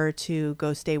make sure to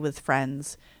go stay with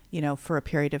friends, for a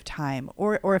period of time,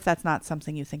 or if that's not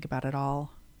something you think about at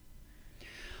all.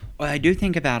 Well, I do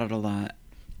think about it a lot.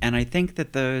 And I think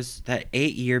that that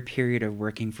 8-year period of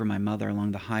working for my mother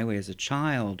along the highway as a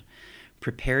child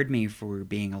prepared me for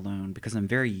being alone because I'm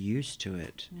very used to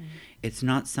it. It's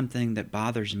not something that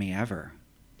bothers me ever.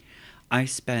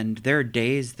 There are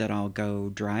days that I'll go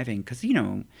driving because,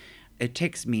 it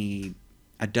takes me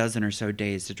a dozen or so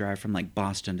days to drive from like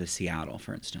Boston to Seattle,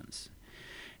 for instance.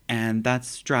 And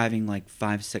that's driving like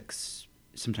 5, 6,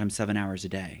 sometimes 7 hours a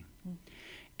day.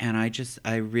 And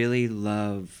I really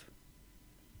love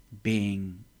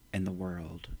being in the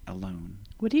world alone.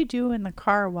 What do you do in the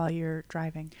car while you're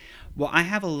driving? Well, I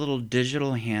have a little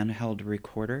digital handheld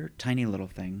recorder, tiny little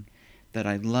thing that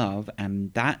I love,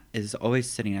 and that is always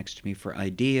sitting next to me for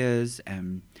ideas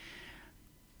and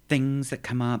things that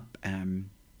come up.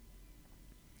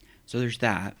 So there's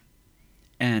that.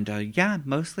 And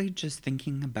mostly just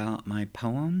thinking about my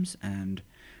poems and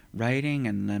writing,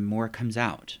 and then more comes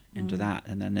out into that.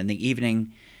 And then in the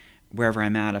evening, wherever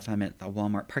I'm at, if I'm at the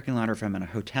Walmart parking lot or if I'm in a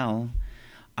hotel,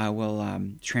 I will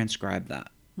transcribe that.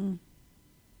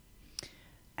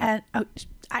 And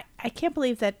I can't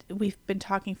believe that we've been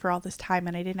talking for all this time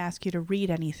and I didn't ask you to read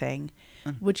anything.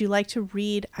 Would you like to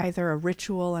read either a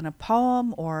ritual and a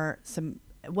poem or some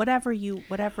whatever?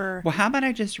 Well, how about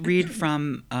I just read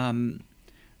from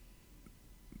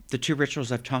the 2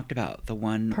 rituals I've talked about, the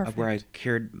one where I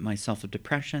cured myself of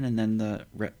depression and then the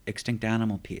extinct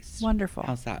animal piece. Wonderful.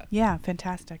 How's that? Yeah,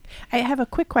 fantastic. I have a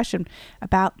quick question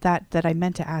about that I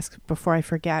meant to ask before I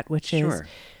forget, which is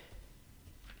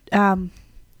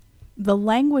the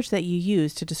language that you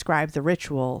use to describe the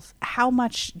rituals. How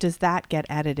much does that get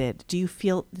edited?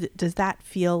 Does that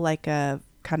feel like a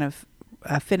kind of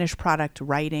a finished product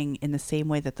writing in the same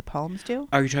way that the poems do?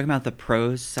 Are you talking about the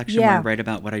prose section where I write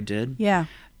about what I did? Yeah.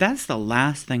 That's the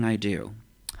last thing I do.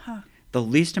 Huh. The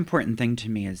least important thing to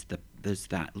me is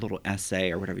that little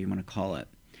essay or whatever you want to call it.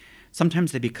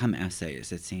 Sometimes they become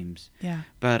essays, it seems. Yeah.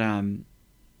 But I'm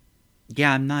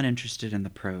not interested in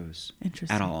the prose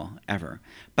at all, ever.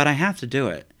 But I have to do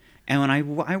it. And when I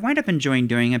wind up enjoying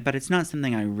doing it, but it's not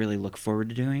something I really look forward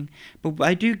to doing. But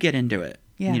I do get into it,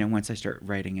 once I start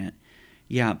writing it.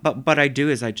 Yeah, but what I do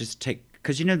is I just take,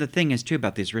 because the thing is too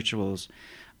about these rituals,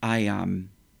 I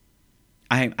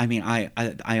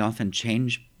often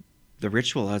change the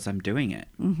ritual as I'm doing it.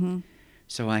 Mm-hmm.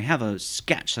 So I have a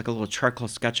sketch, like a little charcoal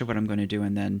sketch of what I'm going to do,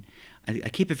 and then I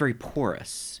keep it very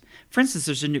porous. For instance,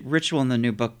 there's a new ritual in the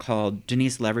new book called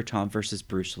Denise Levertov versus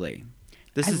Bruce Lee.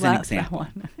 This is an example.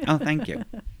 That one. Oh, thank you.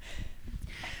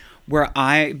 Where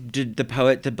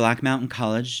the Black Mountain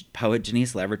College poet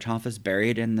Denise Levertov is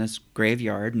buried in this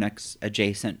graveyard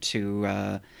adjacent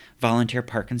to Volunteer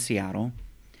Park in Seattle.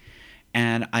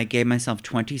 And I gave myself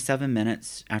 27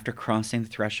 minutes after crossing the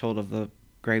threshold of the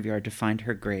graveyard to find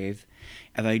her grave.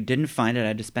 If I didn't find it, I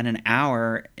had to spend an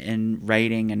hour in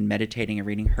writing and meditating and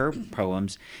reading her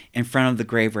poems in front of the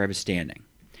grave where I was standing.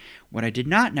 What I did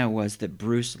not know was that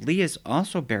Bruce Lee is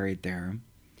also buried there.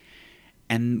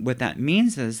 And what that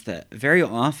means is that very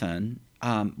often,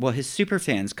 his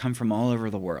superfans come from all over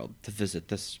the world to visit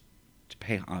this, to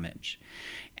pay homage.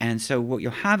 And so what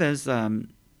you'll have is,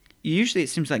 usually it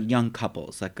seems like young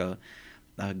couples, like a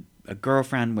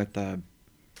girlfriend with a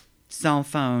cell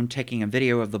phone taking a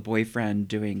video of the boyfriend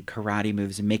doing karate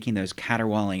moves and making those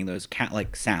caterwauling, those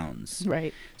cat-like sounds.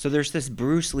 Right. So there's this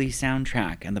Bruce Lee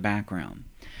soundtrack in the background.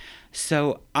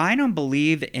 So I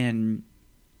believe in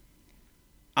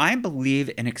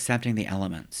accepting the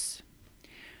elements.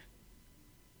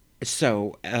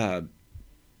 So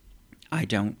I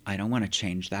don't want to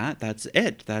change that. That's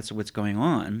it. That's what's going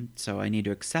on. So I need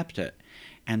to accept it.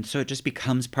 And so it just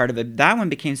becomes part of it. That one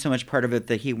became so much part of it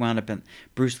that he wound up in,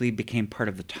 Bruce Lee became part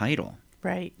of the title.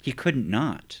 Right. He couldn't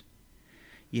not,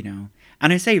 And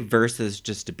I say verses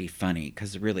just to be funny,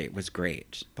 because really it was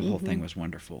great. The whole thing was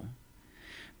wonderful.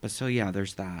 But so, yeah,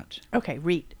 there's that. Okay,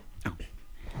 read. Oh.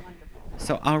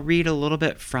 So I'll read a little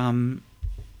bit from...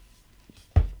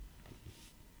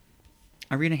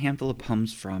 I'll read a handful of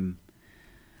poems from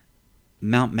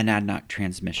Mount Monadnock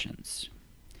Transmissions.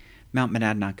 Mount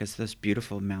Monadnock is this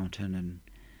beautiful mountain in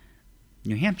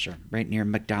New Hampshire, right near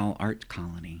MacDowell Art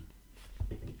Colony.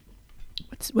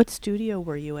 What studio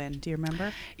were you in? Do you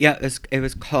remember? Yeah, it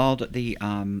was called the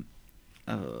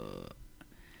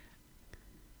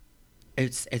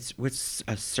it's what's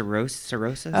a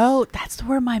cirrhosis? Oh, that's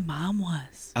where my mom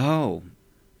was. Oh,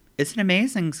 it's an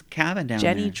amazing cabin down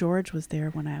there. Jenny George was there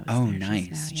when I was there. Oh, there.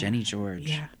 nice, Jenny George.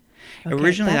 Yeah. Okay,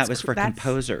 originally that was for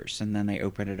composers, and then they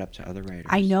opened it up to other writers.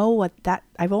 I know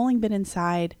I've only been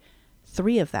inside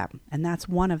 3 of them, and that's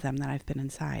one of them that I've been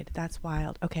inside. That's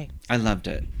wild. Okay. I loved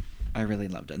it. I really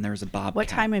loved it. And there was a bobcat. What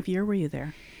time of year were you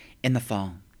there? In the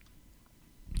fall.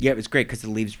 Yeah, it was great because the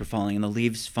leaves were falling, and the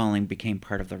leaves falling became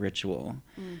part of the ritual,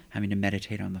 having to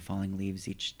meditate on the falling leaves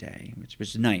each day, which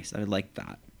was nice. I liked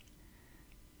that.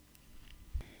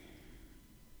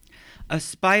 A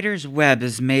spider's web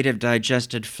is made of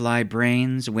digested fly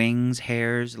brains, wings,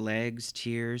 hairs, legs,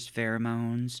 tears,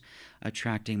 pheromones,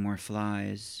 attracting more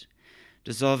flies,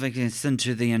 dissolving us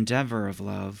into the endeavor of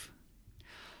love.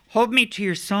 Hold me to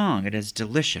your song, it is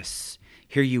delicious.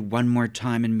 Hear you one more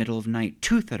time in middle of night,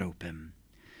 tooth it open.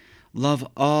 Love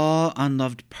all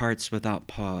unloved parts without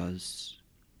pause.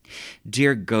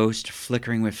 Dear ghost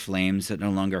flickering with flames that no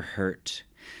longer hurt,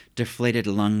 deflated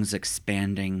lungs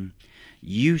expanding,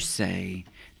 you say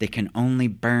they can only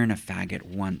burn a faggot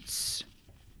once.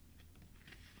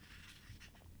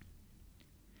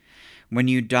 When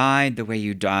you died the way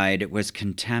you died, it was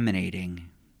contaminating.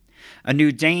 A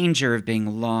new danger of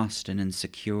being lost and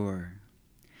insecure.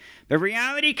 But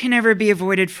reality can never be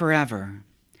avoided forever.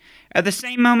 At the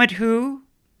same moment, who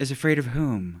is afraid of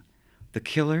whom? The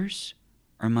killers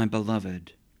or my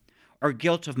beloved? Or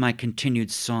guilt of my continued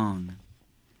song?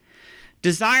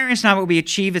 Desire is not what we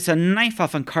achieve, it's a knife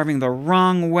often carving the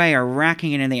wrong way or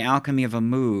racking it in the alchemy of a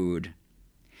mood.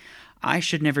 I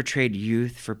should never trade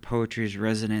youth for poetry's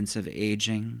resonance of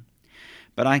aging,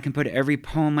 but I can put every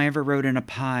poem I ever wrote in a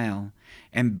pile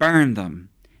and burn them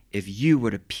if you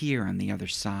would appear on the other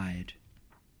side.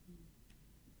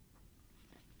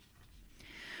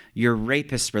 Your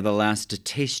rapists were the last to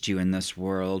taste you in this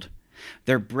world.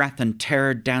 Their breath and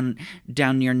terror down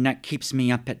your neck keeps me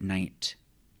up at night.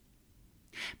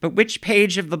 But which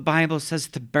page of the Bible says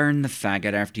to burn the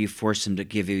faggot after you force him to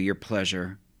give you your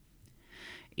pleasure?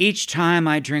 Each time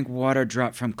I drink water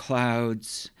dropped from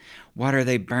clouds, water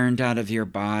they burned out of your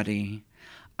body,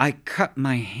 I cut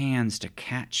my hands to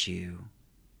catch you.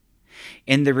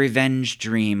 In the revenge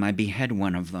dream, I behead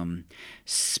one of them,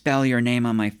 spell your name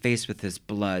on my face with his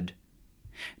blood.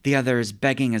 The other is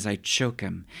begging as I choke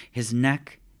him, his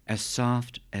neck as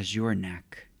soft as your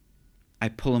neck. I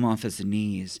pull him off his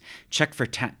knees, check for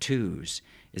tattoos.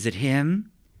 Is it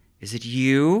him? Is it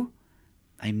you?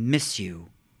 I miss you.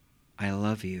 I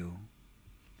love you.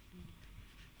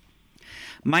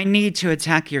 My need to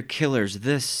attack your killers,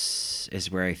 this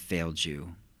is where I failed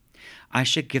you. I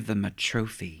should give them a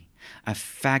trophy, a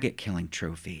faggot-killing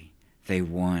trophy. They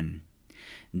won.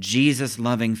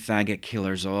 Jesus-loving faggot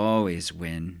killers always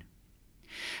win.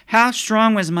 How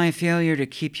strong was my failure to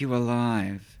keep you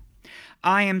alive?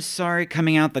 I am sorry,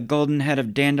 coming out the golden head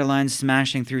of dandelion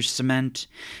smashing through cement,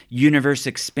 universe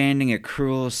expanding at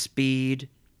cruel speed.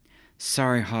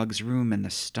 Sorry hogs room in the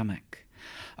stomach,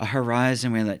 a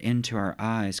horizon we let into our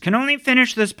eyes. Can only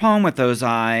finish this poem with those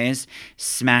eyes,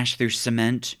 smashed through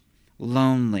cement,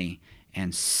 lonely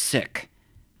and sick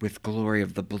with glory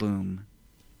of the bloom.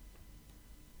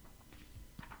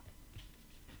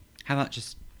 How about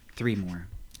just 3 more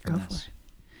from Go this? for it.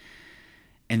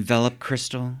 Envelop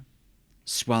crystal,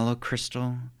 swallow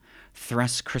crystal,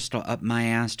 thrust crystal up my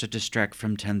ass to distract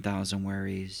from 10,000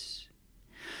 worries.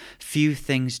 Few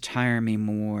things tire me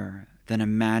more than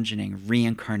imagining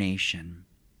reincarnation.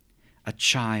 A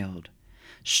child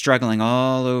struggling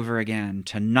all over again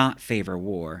to not favor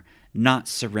war, not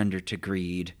surrender to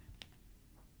greed.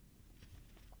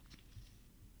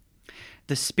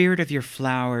 The spirit of your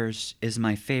flowers is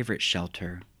my favorite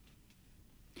shelter.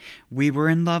 We were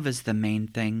in love is the main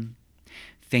thing.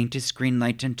 Faintest green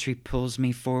light entry pulls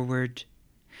me forward.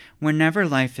 Whenever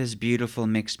life is beautiful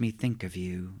makes me think of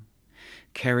you.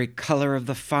 Carry color of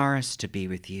the forest to be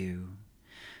with you.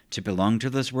 To belong to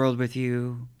this world with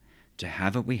you. To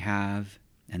have what we have,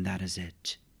 and that is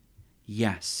it.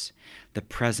 Yes, the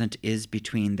present is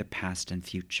between the past and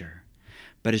future,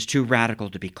 but is too radical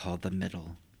to be called the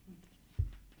middle.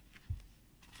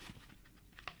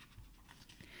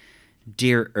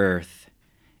 Dear Earth,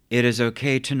 it is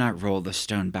okay to not roll the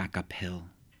stone back uphill.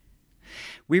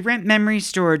 We rent memory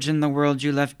storage in the world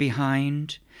you left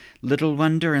behind. Little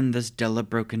wonder in this dull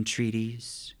broken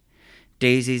treaties.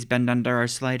 Daisies bend under our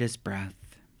slightest breath.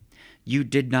 You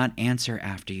did not answer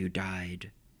after you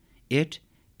died. It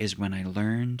is when I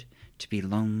learned to be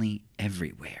lonely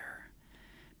everywhere,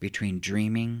 between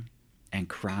dreaming and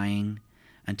crying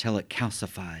until it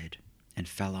calcified and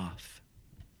fell off.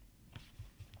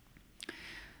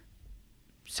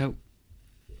 So,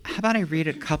 how about I read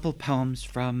a couple poems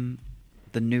from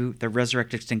the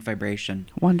Resurrect Extinct Vibration.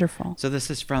 Wonderful. So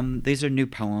these are new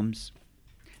poems.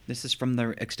 This is from the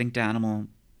Extinct Animal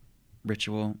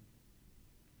Ritual.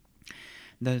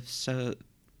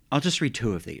 I'll just read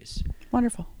 2 of these.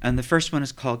 Wonderful. And the first one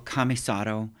is called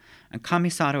Kamisato. And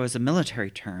Kamisato is a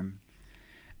military term.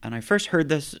 And I first heard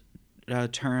this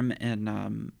term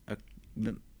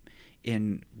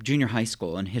in junior high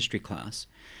school in history class.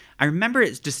 I remember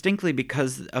it distinctly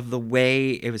because of the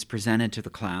way it was presented to the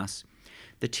class.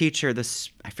 The teacher,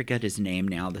 I forget his name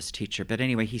now, this teacher, but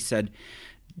anyway, he said,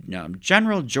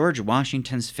 General George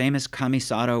Washington's famous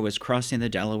Camisado was crossing the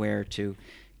Delaware to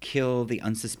kill the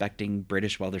unsuspecting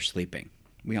British while they're sleeping.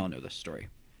 We all know this story.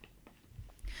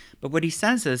 But what he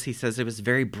says it was a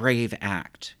very brave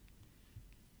act.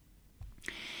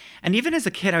 And even as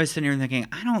a kid, I was sitting here thinking,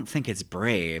 I don't think it's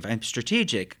brave. I'm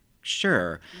strategic,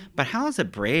 sure. But how is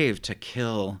it brave to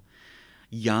kill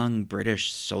young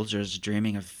British soldiers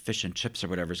dreaming of fish and chips or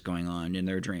whatever's going on in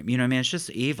their dream? You know what I mean? It's just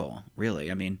evil,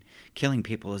 really. I mean, killing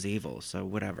people is evil, so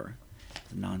whatever.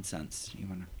 It's nonsense.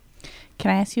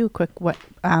 Can I ask you a quick,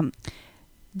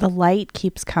 the light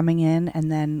keeps coming in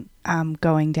and then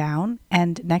going down,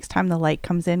 and next time the light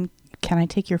comes in, can I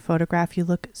take your photograph? You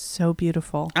look so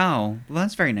beautiful. Oh, well,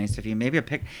 that's very nice of you. Maybe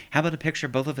how about a picture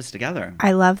of both of us together?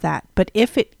 I love that. But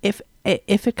if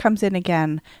it comes in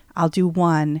again, I'll do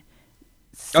one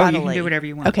subtly. Oh, you can do whatever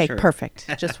you want. Okay, sure. Perfect.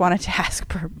 Just wanted to ask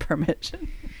for permission.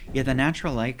 Yeah, the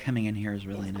natural light coming in here is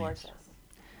really nice. Gorgeous.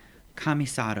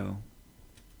 Camisado.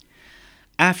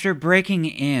 After breaking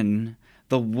in,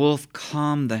 the wolf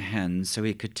calmed the hens so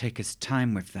he could take his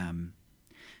time with them,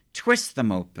 twist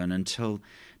them open until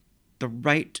the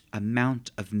right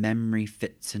amount of memory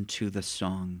fits into the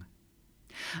song.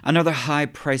 Another high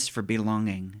price for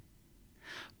belonging.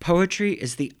 Poetry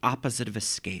is the opposite of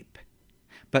escape,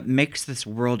 but makes this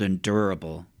world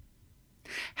endurable.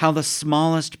 How the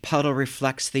smallest puddle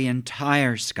reflects the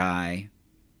entire sky.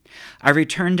 I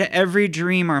return to every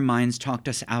dream our minds talked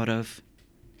us out of,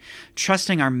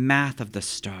 trusting our math of the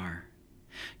star.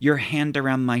 Your hand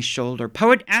around my shoulder.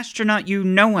 Poet astronaut, you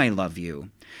know I love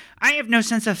you. I have no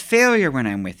sense of failure when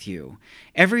I'm with you.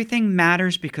 Everything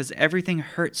matters because everything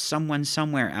hurts someone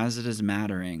somewhere as it is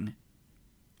mattering.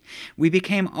 We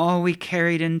became all we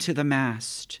carried into the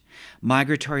mast,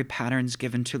 migratory patterns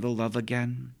given to the love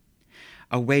again.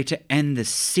 A way to end the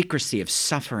secrecy of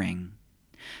suffering.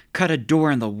 Cut a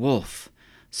door in the wolf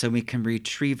so we can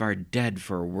retrieve our dead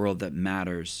for a world that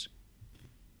matters.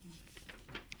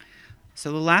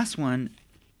 So the last one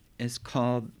is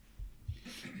called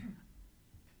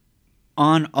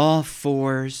On All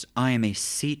Fours, I Am a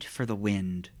Seat for the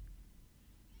Wind.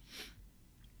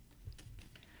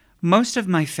 Most of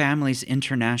my family's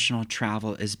international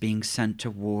travel is being sent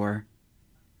to war.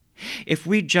 If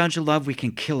we judge love, we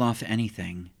can kill off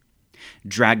anything.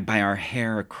 Dragged by our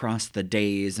hair across the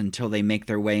days until they make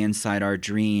their way inside our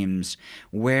dreams,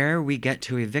 where we get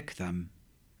to evict them.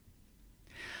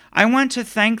 I want to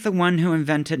thank the one who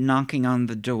invented knocking on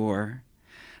the door,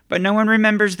 but no one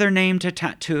remembers their name to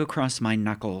tattoo across my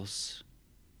knuckles.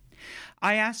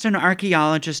 I asked an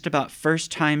archaeologist about first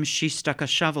time she stuck a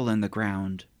shovel in the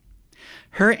ground.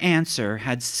 Her answer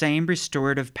had same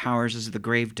restorative powers as the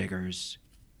gravediggers.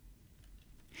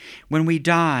 When we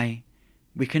die,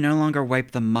 we can no longer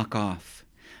wipe the muck off,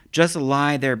 just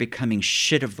lie there becoming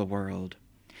shit of the world.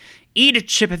 Eat a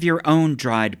chip of your own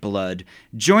dried blood.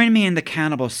 Join me in the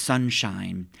cannibal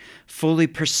sunshine, fully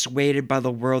persuaded by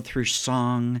the world through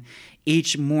song.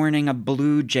 Each morning a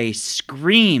blue jay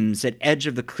screams at edge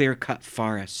of the clear-cut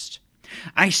forest.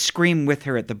 I scream with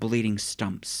her at the bleeding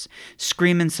stumps,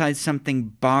 scream inside something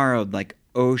borrowed like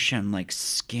ocean, like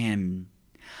skin.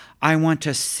 I want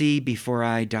to see before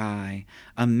I die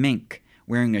a mink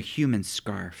wearing a human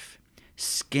scarf,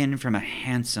 skin from a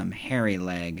handsome hairy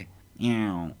leg.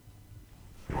 Ew.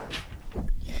 Oh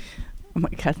my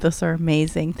God, those are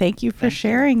amazing. Thank you for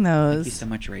sharing those. Thank you so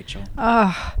much, Rachel.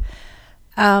 Oh,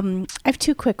 I have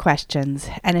two quick questions.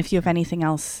 And if you have anything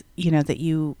else, that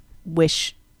you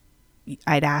wish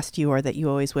I'd asked you or that you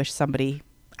always wish somebody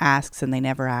asks and they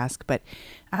never ask. But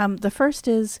the first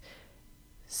is,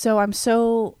 so I'm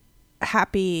so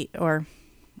happy, or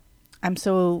I'm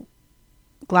so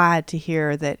glad to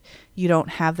hear that you don't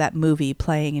have that movie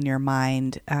playing in your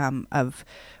mind of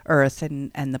Earth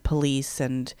and the police,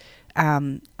 and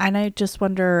I just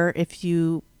wonder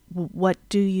what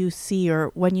do you see, or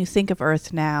when you think of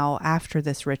Earth now after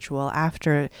this ritual,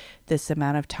 after this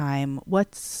amount of time,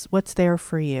 what's there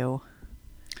for you?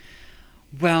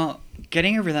 Well,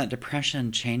 getting over that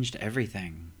depression changed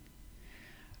everything.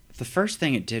 The first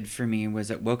thing it did for me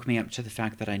was it woke me up to the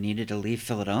fact that I needed to leave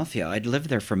Philadelphia. I'd lived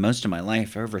there for most of my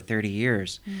life, over 30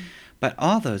 years. But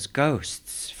all those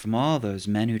ghosts from all those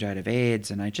men who died of AIDS,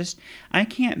 and I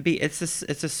can't be, it's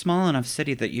a small enough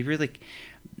city that you really,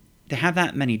 to have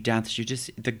that many deaths,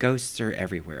 the ghosts are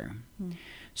everywhere.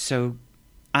 So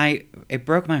it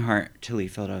broke my heart to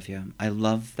leave Philadelphia. I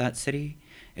love that city.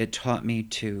 It taught me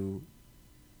to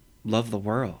love the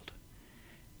world.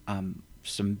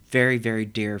 some very, very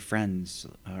dear friends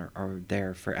are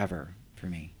there forever for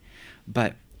me.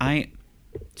 But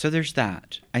so there's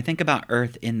that. I think about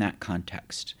Earth in that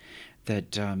context,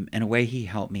 that in a way he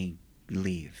helped me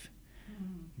leave.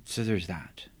 So there's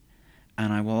that.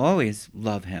 And I will always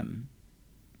love him.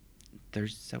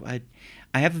 I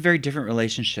have a very different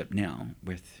relationship now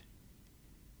with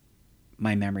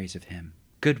my memories of him.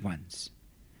 Good ones.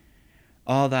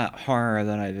 All that horror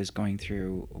that I was going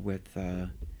through with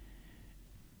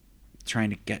trying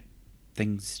to get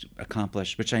things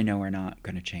accomplished, which I know are not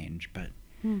going to change, but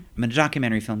I mean, a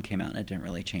documentary film came out and it didn't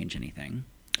really change anything.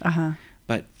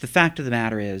 But the fact of the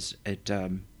matter is,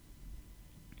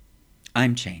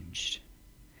 I'm changed.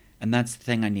 And that's the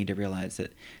thing I need to realize,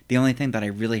 that the only thing that I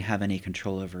really have any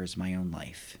control over is my own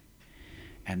life.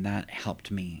 And that helped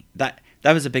me. That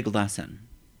was a big lesson,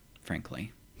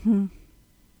 frankly.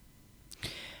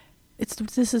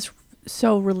 This is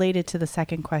so related to the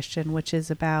second question, which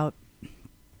is about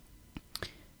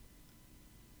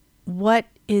what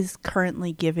is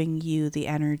currently giving you the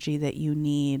energy that you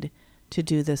need to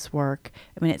do this work.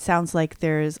 I mean, it sounds like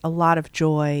there's a lot of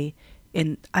joy,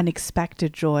 in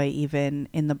unexpected joy, even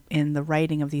in the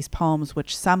writing of these poems,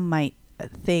 which some might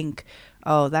think,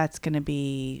 oh, that's going to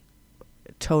be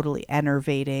totally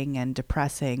enervating and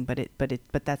depressing,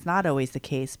 but that's not always the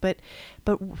case. But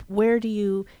how do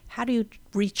you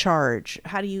recharge?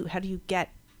 How do you get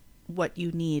what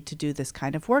you need to do this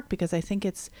kind of work? Because I think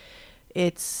it's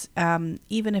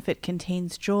even if it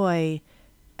contains joy,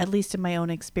 at least in my own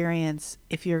experience,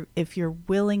 if you're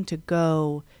willing to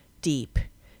go deep,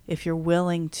 if you're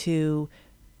willing to,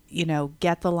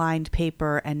 get the lined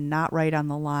paper and not write on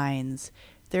the lines,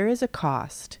 there is a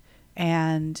cost,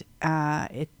 and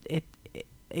it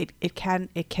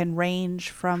can range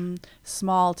from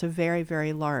small to very,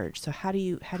 very large. So how do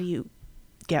you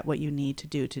get what you need to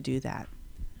do that?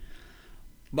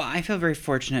 Well, I feel very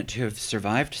fortunate to have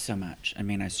survived so much. I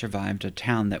mean, I survived a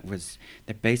town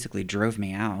that basically drove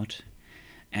me out,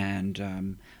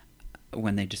 and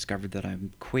when they discovered that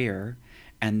I'm queer,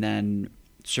 and then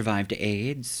survived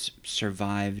AIDS,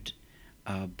 survived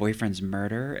boyfriend's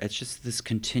murder. It's just this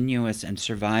continuous, and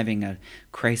surviving a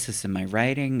crisis in my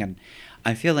writing, and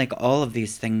I feel like all of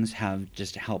these things have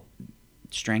just helped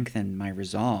strengthen my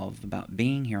resolve about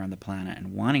being here on the planet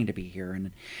and wanting to be here,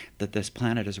 and that this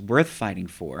planet is worth fighting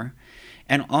for.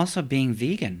 And also being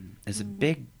vegan is a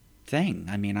big thing.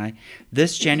 I mean,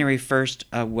 this January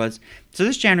 1st was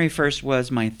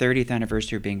my 30th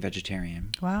anniversary of being vegetarian.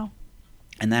 Wow.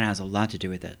 And that has a lot to do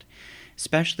with it,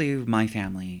 especially my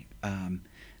family. I'm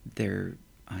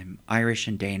Irish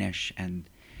and Danish, and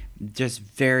just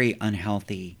very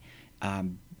unhealthy.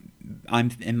 I'm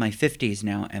in my 50s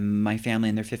now, and my family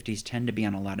in their 50s tend to be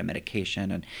on a lot of medication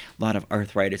and a lot of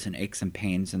arthritis and aches and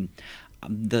pains, and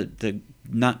the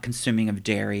not consuming of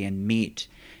dairy and meat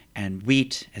and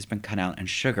wheat has been cut out, and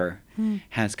sugar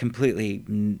has completely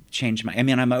changed I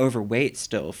mean, I'm overweight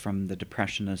still from the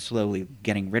depression and slowly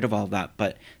getting rid of all that,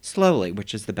 but slowly,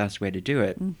 which is the best way to do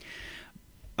it.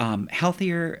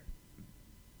 Healthier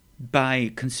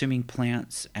by consuming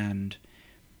plants, and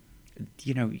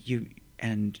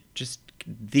and just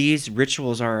these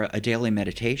rituals are a daily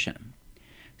meditation.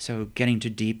 So getting to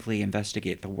deeply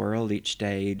investigate the world each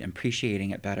day and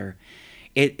appreciating it better.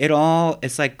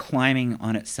 It's like climbing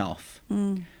on itself.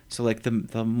 So like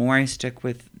the more I stick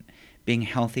with being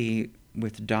healthy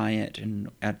with diet and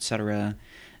etc.,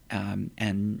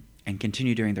 and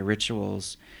continue doing the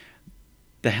rituals,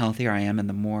 the healthier I am, and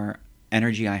the more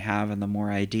energy I have, and the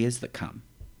more ideas that come.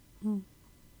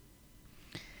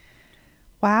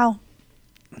 Wow.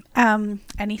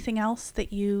 Anything else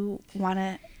that you want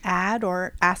to add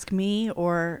or ask me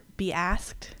or be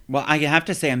asked? Well, I have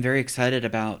to say I'm very excited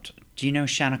about. Do you know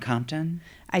Shanna Compton?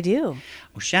 I do.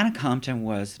 Well, Shanna Compton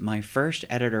was my first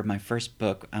editor of my first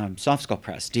book, Soft Skull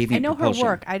Press, Deviant I know Propulsion.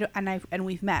 her work. And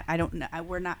we've met. I don't know.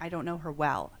 I don't know her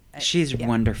well. She's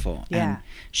wonderful. Yeah. And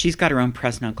she's got her own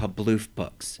press now called Bloof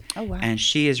Books. Oh, wow. And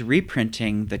she is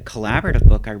reprinting the collaborative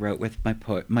book I wrote with my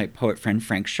poet friend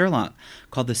Frank Sherlock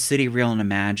called The City Real and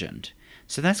Imagined.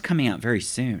 So that's coming out very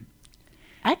soon.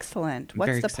 Excellent.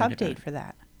 What's the pub date for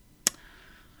that?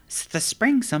 It's the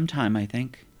spring sometime, I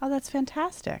think. Oh, that's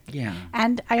fantastic. Yeah.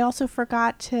 And I also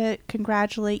forgot to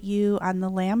congratulate you on the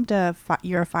Lambda.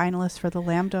 You're a finalist for the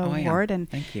Lambda Award. Yeah. And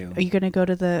thank you. Are you going to go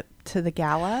to the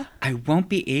gala? I won't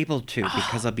be able to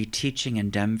because I'll be teaching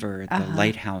in Denver at the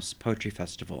Lighthouse Poetry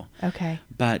Festival. Okay.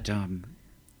 But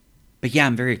But yeah,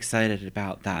 I'm very excited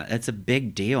about that. It's a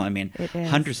big deal. I mean, It is.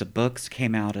 hundreds of books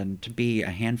came out, and to be a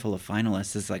handful of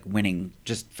finalists is like winning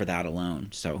just for that alone.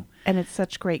 So, And it's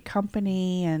such great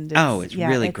company, and it's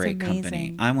really it's great company.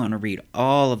 amazing. I want to read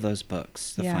all of those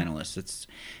books, the Yeah. finalists. It's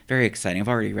very exciting. I've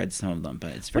already read some of them,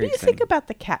 but it's What very do you exciting. think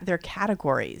about their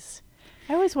categories?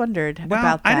 I always wondered Well,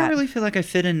 about that. I don't really feel like I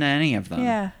fit into any of them.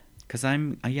 Yeah, Because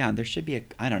there should be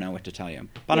I don't know what to tell you.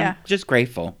 But Yeah. I'm just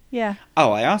grateful. yeah.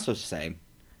 Oh, I also say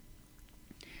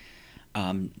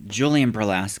Julian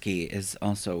Berlasky is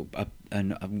also a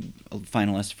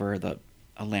finalist for the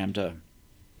Lambda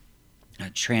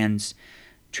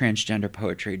transgender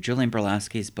poetry. Julian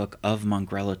Berlasky's book Of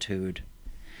Mongrelitude.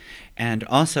 And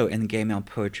also in gay male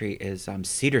poetry is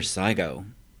Cedar Saigo.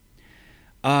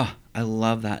 Oh, I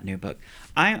love that new book.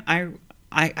 I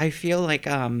feel like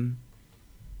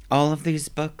all of these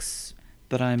books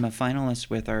that I'm a finalist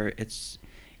with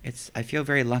I feel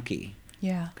very lucky.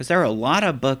 Yeah. Because there are a lot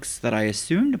of books that I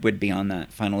assumed would be on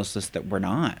that finalist list that were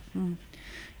not. Mm.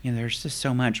 You know, there's just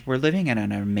so much. We're living at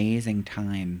an amazing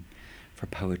time for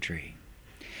poetry.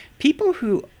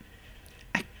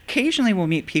 Occasionally we'll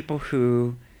meet people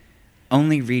who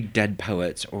only read dead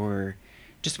poets or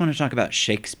just want to talk about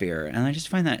Shakespeare, and I just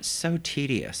find that so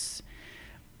tedious.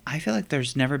 I feel like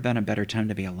there's never been a better time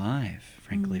to be alive,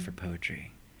 frankly, for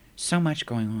poetry. So much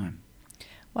going on.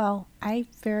 Well, I'm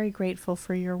very grateful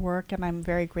for your work, and I'm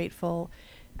very grateful.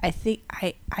 I think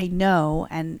I know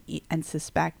and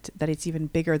suspect that it's even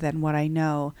bigger than what I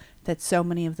know, that so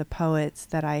many of the poets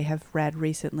that I have read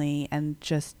recently and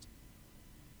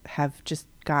have just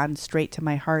gone straight to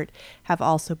my heart have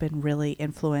also been really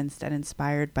influenced and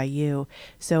inspired by you.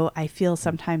 So I feel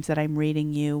sometimes that I'm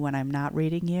reading you when I'm not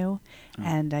reading you,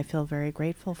 and I feel very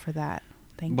grateful for that.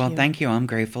 Thank you. Well, thank you. I'm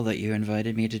grateful that you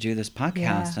invited me to do this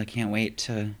podcast. Yeah. I can't wait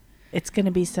to... It's going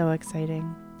to be so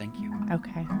exciting. Thank you.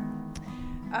 Okay.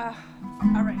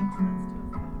 All right.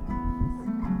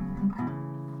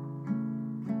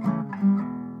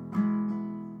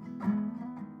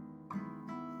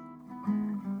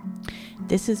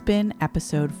 This has been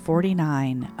episode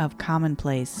 49 of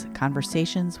Commonplace,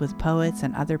 Conversations with Poets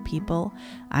and Other People.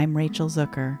 I'm Rachel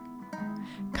Zucker.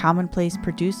 Commonplace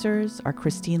producers are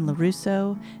Christine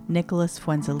LaRusso, Nicholas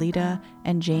Fuenzalida,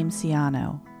 and James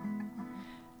Ciano.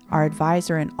 Our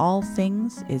advisor in all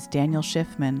things is Daniel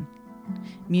Schiffman.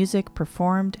 Music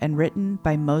performed and written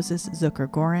by Moses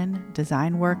Zucker-Gorin.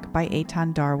 Design work by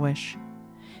Eitan Darwish.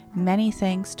 Many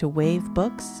thanks to Wave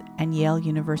Books and Yale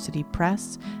University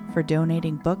Press for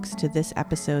donating books to this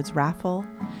episode's raffle,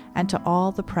 and to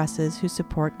all the presses who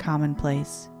support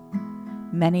Commonplace.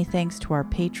 Many thanks to our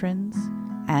patrons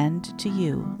and to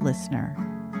you, listener.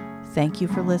 Thank you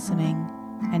for listening,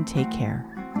 and take care.